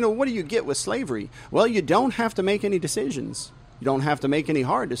 What do you get with slavery? Well, you don't have to make any decisions. You don't have to make any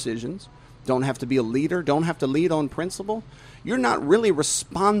hard decisions. Don't have to be a leader. Don't have to lead on principle. You're not really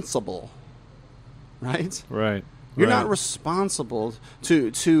responsible, right? Right. You're not responsible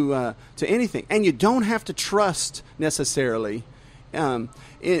to anything, and you don't have to trust necessarily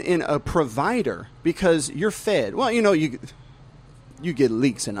in a provider because you're fed. Well, you get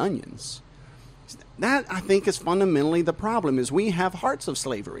leeks and onions. That I think is fundamentally the problem. Is we have hearts of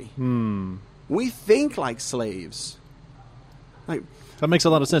slavery. We think like slaves. Like, that makes a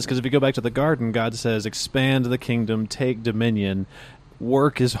lot of sense, because if you go back to the garden, God says, expand the kingdom, take dominion.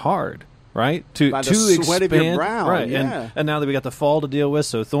 Work is hard, right? By the sweat of your brow, right? yeah. And now that we got the fall to deal with,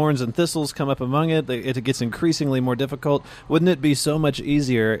 so thorns and thistles come up among it. It gets increasingly more difficult. Wouldn't it be so much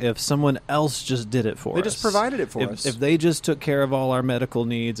easier if someone else just did it for us? They just provided it for us. If they just took care of all our medical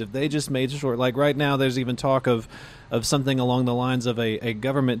needs, if they just made sure, like right now, there's even talk of something along the lines of a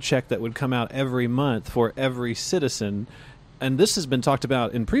government check that would come out every month for every citizen. And this has been talked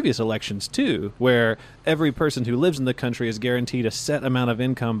about in previous elections, too, where every person who lives in the country is guaranteed a set amount of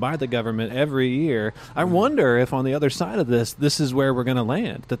income by the government every year. I wonder if on the other side of this is where we're going to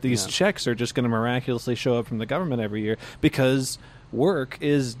land, that these checks are just going to miraculously show up from the government every year because work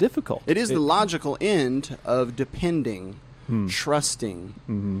is difficult. It is the logical end of depending,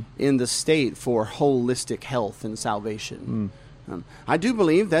 trusting in the state for holistic health and salvation. I do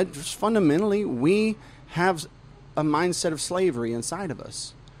believe that just fundamentally we have a mindset of slavery inside of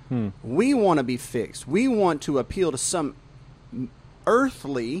us. We want to be fixed. We want to appeal to some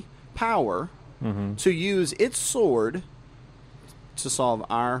earthly power to use its sword to solve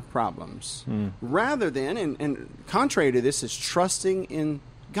our problems. Rather than, and contrary to this, is trusting in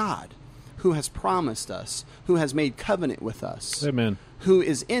God, who has promised us, who has made covenant with us. Amen. Who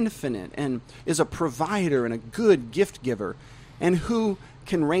is infinite and is a provider and a good gift giver, and who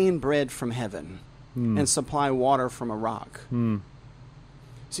can rain bread from heaven and supply water from a rock.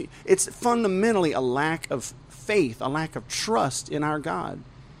 See, it's fundamentally a lack of faith, a lack of trust in our God.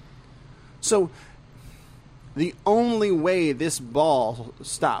 So the only way this ball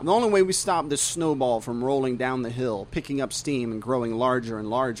stops, the only way we stop this snowball from rolling down the hill, picking up steam and growing larger and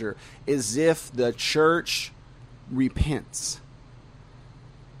larger, is if the church repents.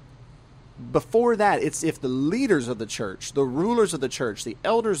 Before that, it's if the leaders of the church, the rulers of the church, the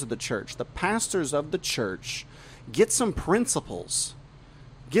elders of the church, the pastors of the church get some principles,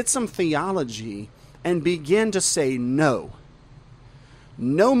 get some theology, and begin to say no.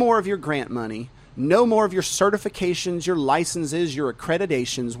 No more of your grant money. No more of your certifications, your licenses, your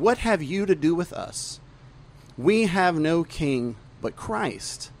accreditations. What have you to do with us? We have no king but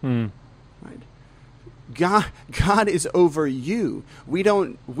Christ. Right? God is over you. We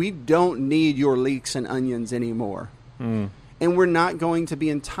don't need your leeks and onions anymore. And we're not going to be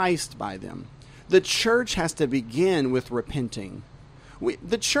enticed by them. The church has to begin with repenting.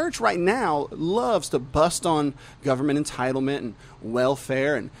 The church right now loves to bust on government entitlement and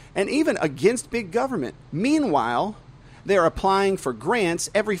welfare and even against big government. Meanwhile, they're applying for grants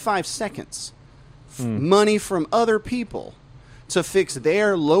every 5 seconds. Money from other people to fix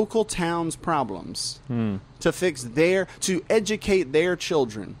their local town's problems, to educate their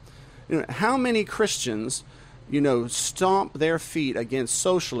children. How many Christians, stomp their feet against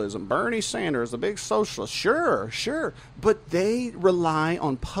socialism? Bernie Sanders, the big socialist, sure, but they rely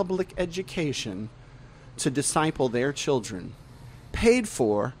on public education to disciple their children, paid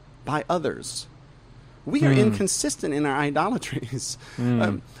for by others. We are inconsistent in our idolatries.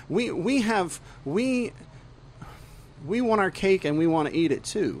 We want our cake and we want to eat it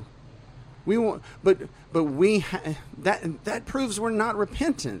too. We want, but that proves we're not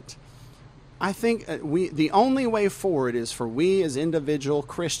repentant. I think the only way forward is for we as individual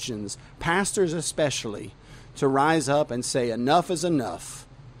Christians, pastors especially, to rise up and say enough is enough.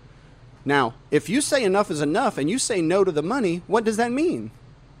 Now, if you say enough is enough and you say no to the money, what does that mean?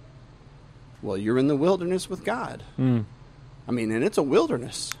 Well, you're in the wilderness with God. And it's a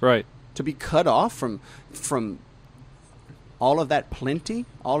wilderness. Right. To be cut off from all of that plenty,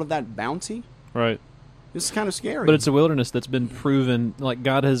 all of that bounty. Right. It's kind of scary. But it's a wilderness that's been proven, like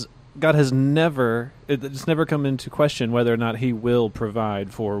God has never, it's never come into question whether or not he will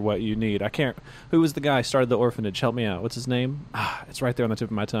provide for what you need. Who was the guy who started the orphanage? Help me out. What's his name? It's right there on the tip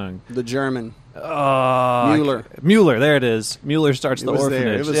of my tongue. The German. Mueller. Mueller, there it is. Mueller starts the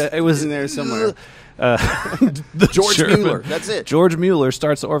orphanage. It was in there somewhere. George Mueller, that's it. George Mueller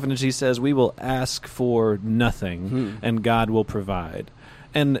starts the orphanage. He says, we will ask for nothing, and God will provide.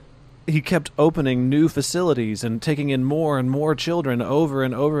 And he kept opening new facilities and taking in more and more children over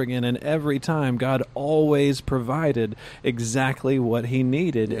and over again, and every time God always provided exactly what he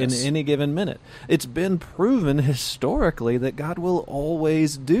needed in any given minute. It's been proven historically that God will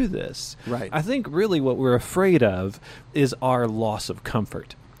always do this. Right. I think really what we're afraid of is our loss of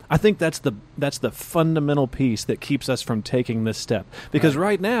comfort. I think that's the fundamental piece that keeps us from taking this step. Because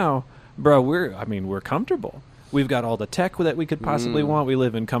right now, bro, we're comfortable. We've got all the tech that we could possibly want. We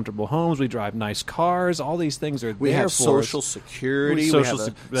live in comfortable homes. We drive nice cars. All these things are We there have for social us. security. Social we have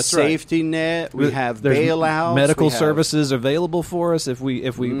sec- a that's right. safety net. We have There's bailouts. medical we have- services available for us if we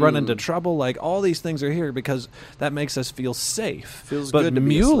run into trouble. Like, all these things are here because that makes us feel safe. Feels but good to be a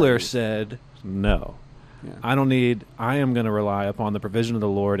Mueller slave. said no. Yeah. I am going to rely upon the provision of the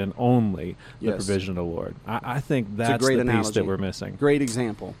Lord and only the Yes. provision of the Lord. I think that's great the piece analogy. that we're missing. Great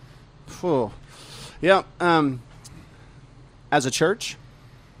example. Phew. Yeah. As a church,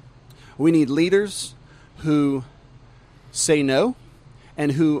 we need leaders who say no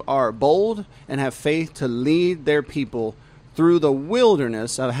and who are bold and have faith to lead their people through the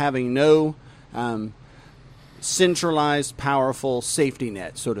wilderness of having no centralized, powerful safety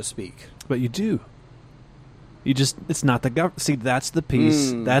net, so to speak. But you do. It's not the government. See, that's the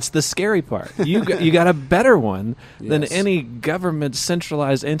piece. That's the scary part. You got a better one than Yes. any government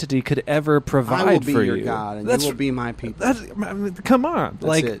centralized entity could ever provide I will be for your you. God, and That's- you will be my people. I mean, come on.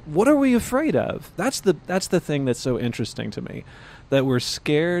 Like, it. what are we afraid of? That's the thing that's so interesting to me. That we're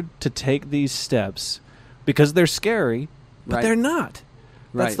scared to take these steps because they're scary, but Right. they're not.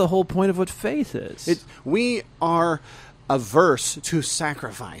 That's Right. the whole point of what faith is. We are averse to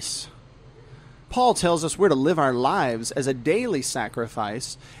sacrifice. Paul tells us we're to live our lives as a daily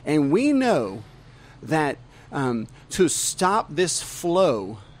sacrifice, and we know that to stop this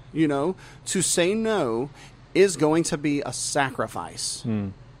flow, to say no, is going to be a sacrifice,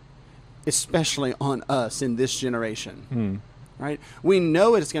 especially on us in this generation. Right? We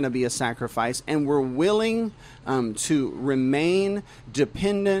know it's going to be a sacrifice, and we're willing to remain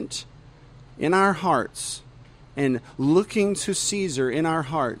dependent in our hearts and looking to Caesar in our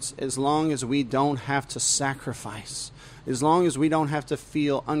hearts as long as we don't have to sacrifice, as long as we don't have to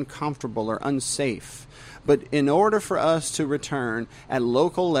feel uncomfortable or unsafe. But in order for us to return at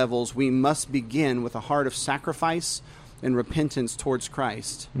local levels, we must begin with a heart of sacrifice and repentance towards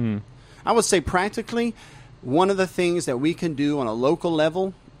Christ. I would say practically, one of the things that we can do on a local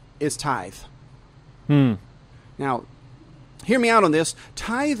level is tithe. Now, hear me out on this.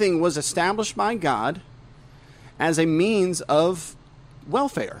 Tithing was established by God as a means of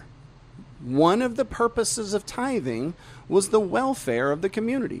welfare. One of the purposes of tithing was the welfare of the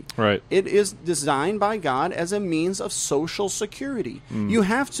community. Right. It is designed by God as a means of social security. You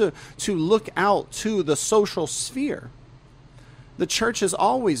have to look out to the social sphere. The church has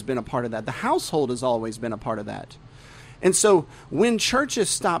always been a part of that. The household has always been a part of that. And so when churches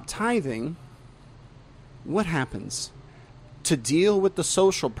stop tithing, what happens? To deal with the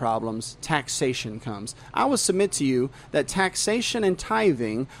social problems, taxation comes. I will submit to you that taxation and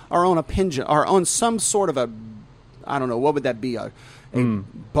tithing are on a pendulum, are on some sort of a, I don't know, what would that be? A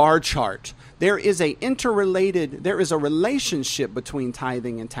bar chart. There is a relationship between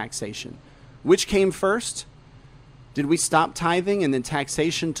tithing and taxation. Which came first? Did we stop tithing and then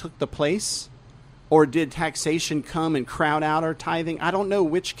taxation took the place? Or did taxation come and crowd out our tithing? I don't know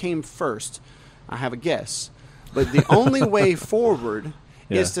which came first. I have a guess. But the only way forward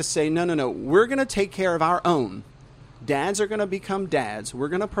is to say, no, we're going to take care of our own. Dads are going to become dads. We're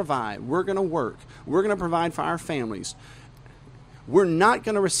going to provide. We're going to work. We're going to provide for our families. We're not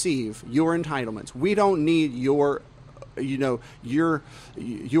going to receive your entitlements. We don't need your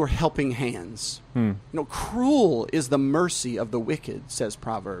helping hands. Cruel is the mercy of the wicked, says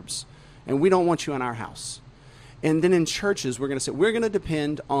Proverbs. And we don't want you in our house. And then in churches, we're going to say, we're going to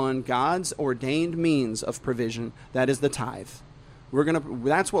depend on God's ordained means of provision. That is the tithe.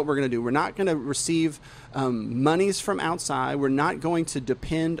 That's what we're going to do. We're not going to receive monies from outside. We're not going to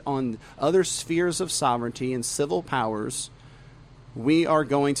depend on other spheres of sovereignty and civil powers. We are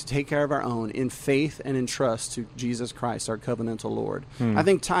going to take care of our own in faith and in trust to Jesus Christ, our covenantal Lord. I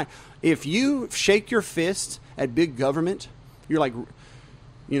think if you shake your fist at big government, you're like,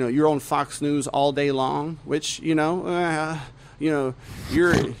 you're on Fox News all day long, which, you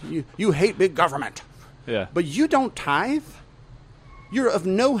hate big government. Yeah. But you don't tithe. You're of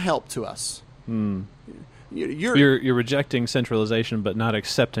no help to us. You're rejecting centralization, but not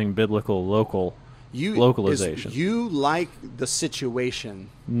accepting biblical localization. You like the situation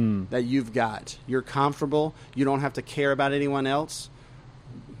that you've got. You're comfortable. You don't have to care about anyone else.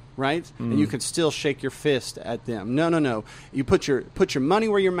 Right? And you can still shake your fist at them. No. You put your money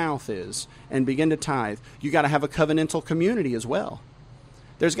where your mouth is and begin to tithe. You got to have a covenantal community as well.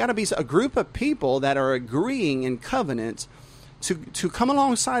 There's got to be a group of people that are agreeing in covenant to come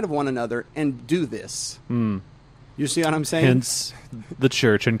alongside of one another and do this. You see what I'm saying? Hence the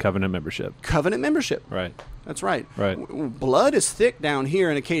church and covenant membership. Covenant membership. Right. That's right. Right. Blood is thick down here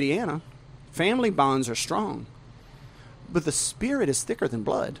in Acadiana. Family bonds are strong. But the Spirit is thicker than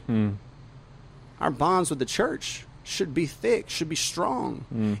blood. our bonds with the church should be thick, should be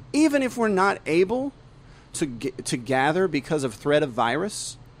strong. Even if we're not able to gather because of threat of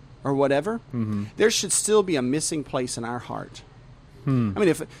virus or whatever, there should still be a missing place in our heart. I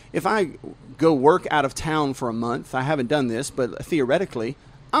mean, if I go work out of town for a month, I haven't done this, but theoretically,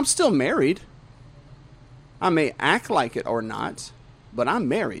 I'm still married. I may act like it or not, but I'm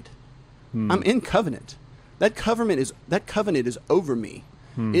married. I'm in covenant. That covenant is over me.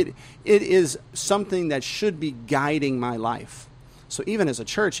 It is something that should be guiding my life. So even as a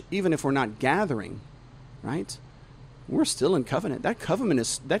church, even if we're not gathering, right, we're still in covenant. That covenant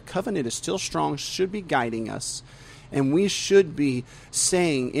is still strong, should be guiding us. And we should be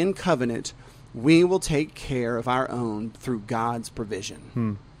saying in covenant, we will take care of our own through God's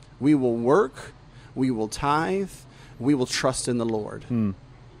provision. We will work, we will tithe, we will trust in the Lord.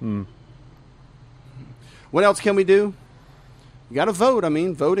 What else can we do? You got to vote. I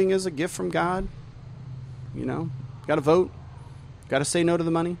mean, voting is a gift from God. You know, got to vote. Got to say no to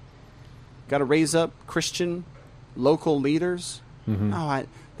the money. Got to raise up Christian local leaders.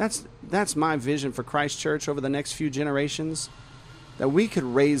 That's my vision for Christ Church over the next few generations, that we could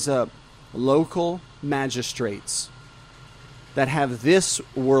raise up local magistrates that have this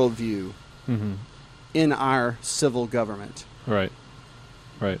worldview in our civil government. Right.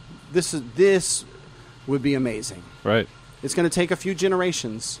 This would be amazing. Right. It's going to take a few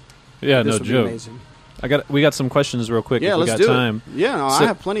generations. Yeah, this no would joke. Be amazing. We got some questions real quick. Yeah, if we let's got do time. it. Yeah, no, So- I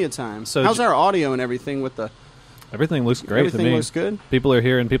have plenty of time. so How's our audio and everything with the... Everything looks great to Everything me. looks good? People are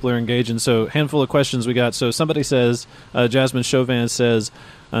here and people are engaging. So, handful of questions we got. So, somebody says, Jasmine Chauvin says,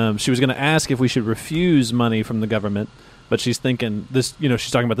 she was going to ask if we should refuse money from the government, but she's thinking this. You know,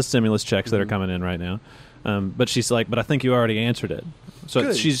 she's talking about the stimulus checks that are coming in right now. But she's like, but I think you already answered it. So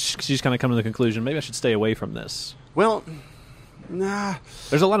Good. she's kind of coming to the conclusion, maybe I should stay away from this. Well, nah.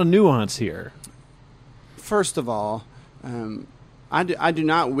 There's a lot of nuance here. First of all, I do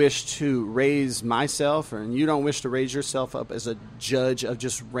not wish to raise myself, and you don't wish to raise yourself up as a judge of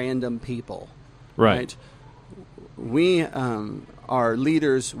just random people. Right. We are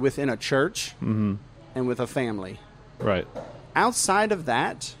leaders within a church and with a family. Right. Outside of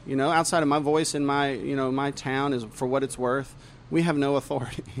that, outside of my voice in my town, is for what it's worth, we have no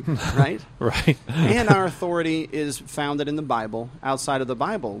authority, right? Right. And our authority is founded in the Bible. Outside of the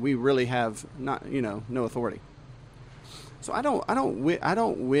Bible, we really have no authority. So I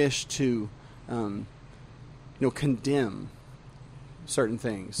don't wish to, condemn certain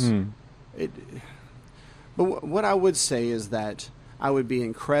things. But what I would say is that I would be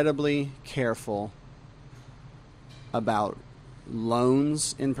incredibly careful about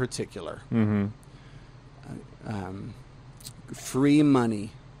loans in particular, free money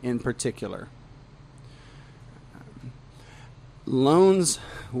in particular. Loans,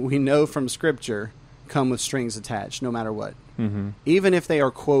 we know from Scripture, come with strings attached, no matter what. Even if they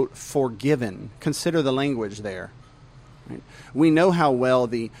are, quote, forgiven. Consider the language there. Right? We know how well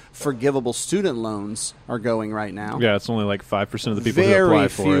the forgivable student loans are going right now. Yeah, it's only like 5% of the people who Very apply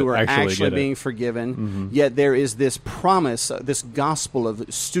for few it are actually get being it. forgiven. Yet there is this promise, this gospel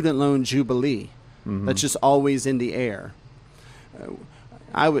of student loan jubilee that's just always in the air.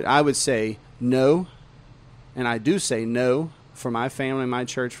 I would say no, and I do say no for my family and my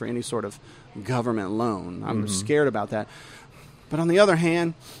church for any sort of government loan. I'm scared about that. But on the other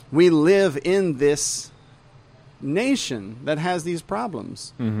hand, we live in this nation that has these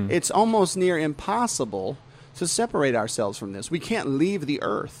problems. It's almost near impossible to separate ourselves from this. We can't leave the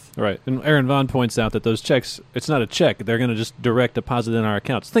earth. Right. And Aaron Vaughn points out that those checks, it's not a check. They're going to just direct deposit in our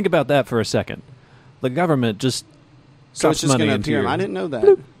accounts. Think about that for a second. The government just So it's drops just money going to into appear. your... I didn't know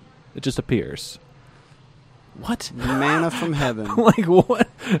that. It just appears. What? Manna from heaven. Like, what?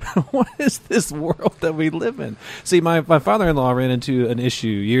 What is this world that we live in? See, my father-in-law ran into an issue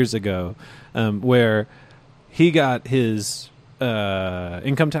years ago where he got his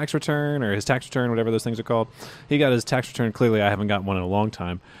income tax return or his tax return, whatever those things are called. He got his tax return. Clearly, I haven't gotten one in a long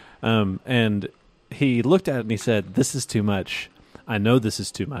time. And he looked at it and he said, "This is too much. I know this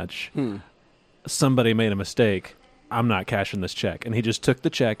is too much. Somebody made a mistake. I'm not cashing this check." And he just took the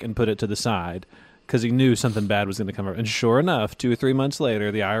check and put it to the side because he knew something bad was going to come up. And sure enough, 2 or 3 months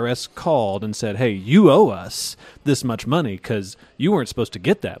later, the IRS called and said, "Hey, you owe us this much money because you weren't supposed to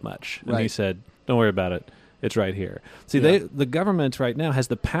get that much." And he Right. said, "Don't worry about it. It's right here." See, the government right now has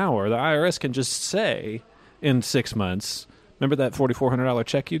the power. The IRS can just say in 6 months, remember that $4,400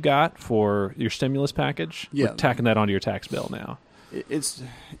 check you got for your stimulus package? Yeah. We're tacking that onto your tax bill now. It's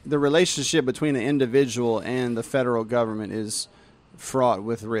the relationship between the individual and the federal government is fraught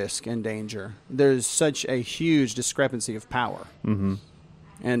with risk and danger. There's such a huge discrepancy of power.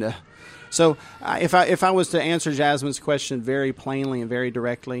 And so if I was to answer Jasmine's question very plainly and very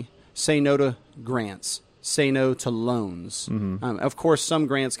directly, say no to grants. Say no to loans. Of course, some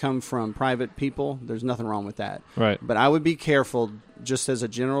grants come from private people. There's nothing wrong with that. Right. But I would be careful, just as a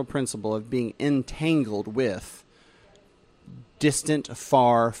general principle, of being entangled with distant,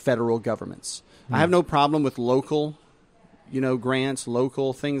 far federal governments. I have no problem with local, grants,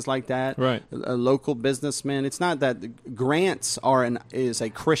 local things like that. Right. Local businessmen. It's not that grants is a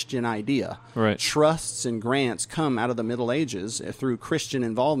Christian idea. Right. Trusts and grants come out of the Middle Ages through Christian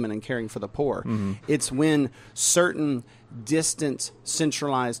involvement in caring for the poor. It's when certain distant,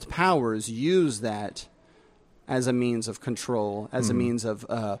 centralized powers use that as a means of control, as a means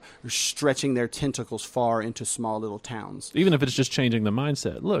of stretching their tentacles far into small little towns. Even if it's just changing the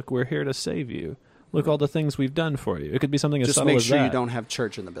mindset. Look, we're here to save you. Look, all the things we've done for you. It could be something as Just subtle make as sure that. you don't have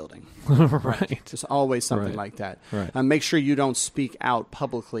church in the building. Right. Just always something Right. like that. Right. Make sure you don't speak out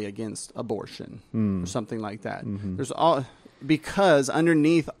publicly against abortion or something like that. There's because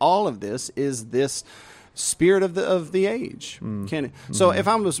underneath all of this is this spirit of the age. So if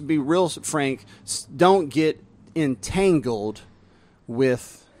I'm supposed to be real frank, don't get entangled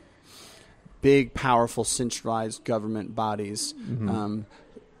with big, powerful, centralized government bodies.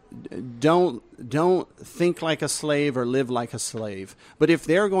 Don't think like a slave or live like a slave. But if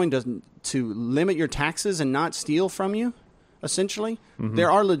they're going to limit your taxes and not steal from you, essentially,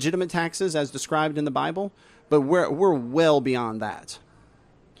 there are legitimate taxes as described in the Bible, but we're well beyond that.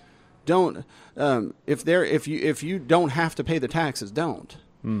 Don't if you don't have to pay the taxes, don't.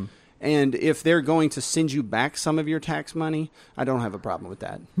 And if they're going to send you back some of your tax money, I don't have a problem with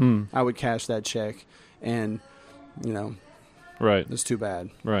that. I would cash that check, and Right. it's too bad.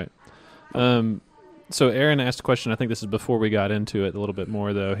 Right. So Aaron asked a question. I think this is before we got into it a little bit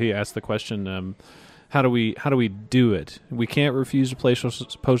more, though. He asked the question, how do we do it? We can't refuse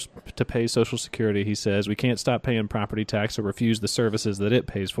to pay Social Security, he says. We can't stop paying property tax or refuse the services that it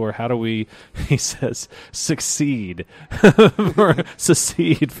pays for. How do we, he says, succeed? Or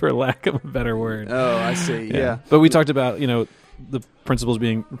secede, for lack of a better word. Oh, I see. Yeah. But we talked about, the principles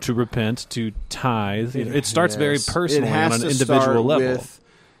being to repent, to tithe. It starts very personally it has on an to individual start level. With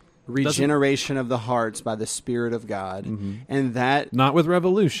regeneration of the hearts by the Spirit of God, and that Not with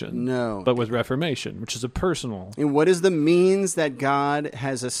revolution, no, but with reformation, which is a personal. and what is the means that God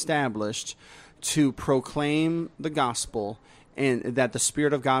has established to proclaim the gospel and that the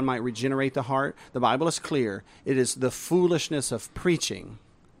Spirit of God might regenerate the heart? The Bible is clear. It is the foolishness of preaching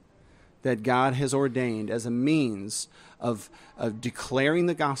that God has ordained as a means of declaring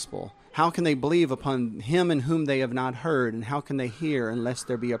the gospel. How can they believe upon him in whom they have not heard? And how can they hear unless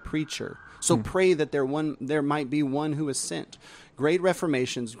there be a preacher? So pray that there might be one who is sent. Great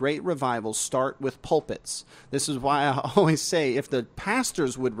reformations, great revivals start with pulpits. This is why I always say, if the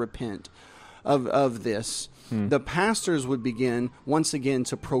pastors would repent of this, the pastors would begin once again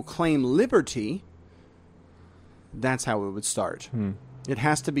to proclaim liberty. That's how it would start. It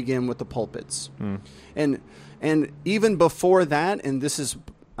has to begin with the pulpits. And even before that, and this is,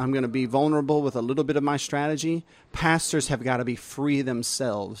 I'm going to be vulnerable with a little bit of my strategy, pastors have got to be free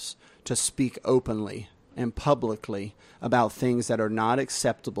themselves to speak openly and publicly about things that are not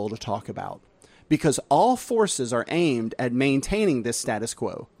acceptable to talk about. Because all forces are aimed at maintaining this status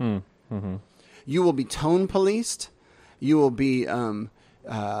quo. You will be tone policed. You will be, shadow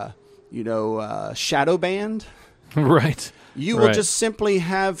banned. Right. You will just simply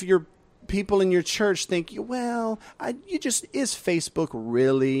have your people in your church think, is Facebook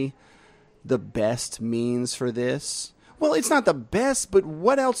really the best means for this? Well, it's not the best, but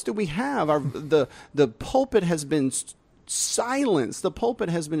what else do we have? The pulpit has been silenced. The pulpit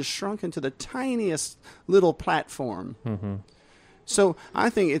has been shrunk into the tiniest little platform. So I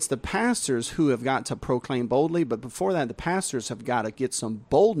think it's the pastors who have got to proclaim boldly, but before that, the pastors have got to get some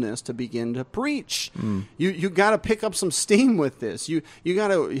boldness to begin to preach. You got to pick up some steam with this. You got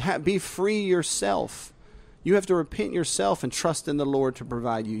to be free yourself. You have to repent yourself and trust in the Lord to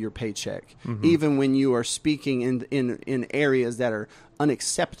provide you your paycheck, even when you are speaking in areas that are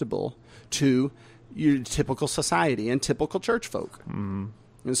unacceptable to your typical society and typical church folk. And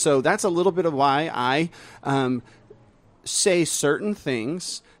so that's a little bit of why I say certain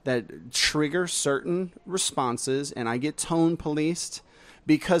things that trigger certain responses, and I get tone policed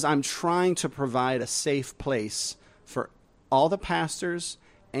because I'm trying to provide a safe place for all the pastors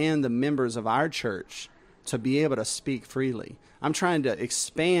and the members of our church to be able to speak freely. I'm trying to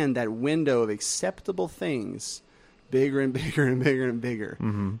expand that window of acceptable things bigger and bigger and bigger and bigger.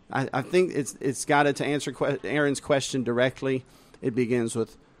 I think it's got to answer Aaron's question directly. It begins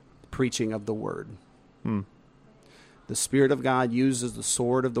with preaching of the word. The Spirit of God uses the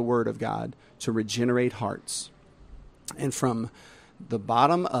sword of the Word of God to regenerate hearts. And from the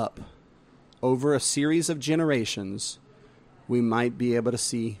bottom up, over a series of generations, we might be able to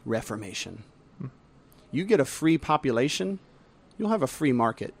see reformation. You get a free population, you'll have a free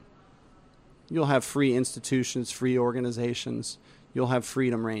market. You'll have free institutions, free organizations. You'll have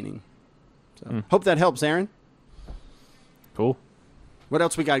freedom reigning. So, hope that helps, Aaron. Cool. What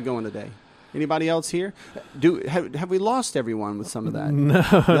else we got going today? Anybody else here? Have we lost everyone with some of that? No,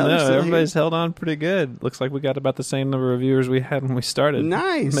 everybody's held on pretty good. Looks like we got about the same number of viewers we had when we started.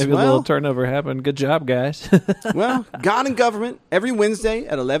 Nice. Maybe a little turnover happened. Good job, guys. Well, God and Government, every Wednesday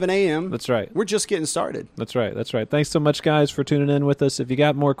at 11 a.m. That's right. We're just getting started. That's right. Thanks so much, guys, for tuning in with us. If you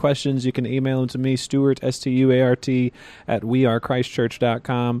got more questions, you can email them to me, Stuart, Stuart, at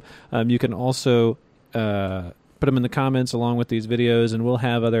wearechristchurch.com. You can also put them in the comments along with these videos, and we'll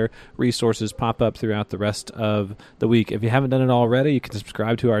have other resources pop up throughout the rest of the week. If you haven't done it already, you can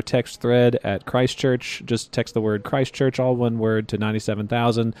subscribe to our text thread at Christchurch. Just text the word Christchurch, all one word, to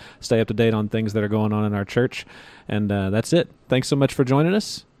 97,000. Stay up to date on things that are going on in our church. And that's it. Thanks so much for joining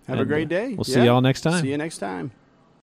us. Have a great day. We'll see you all next time. See you next time.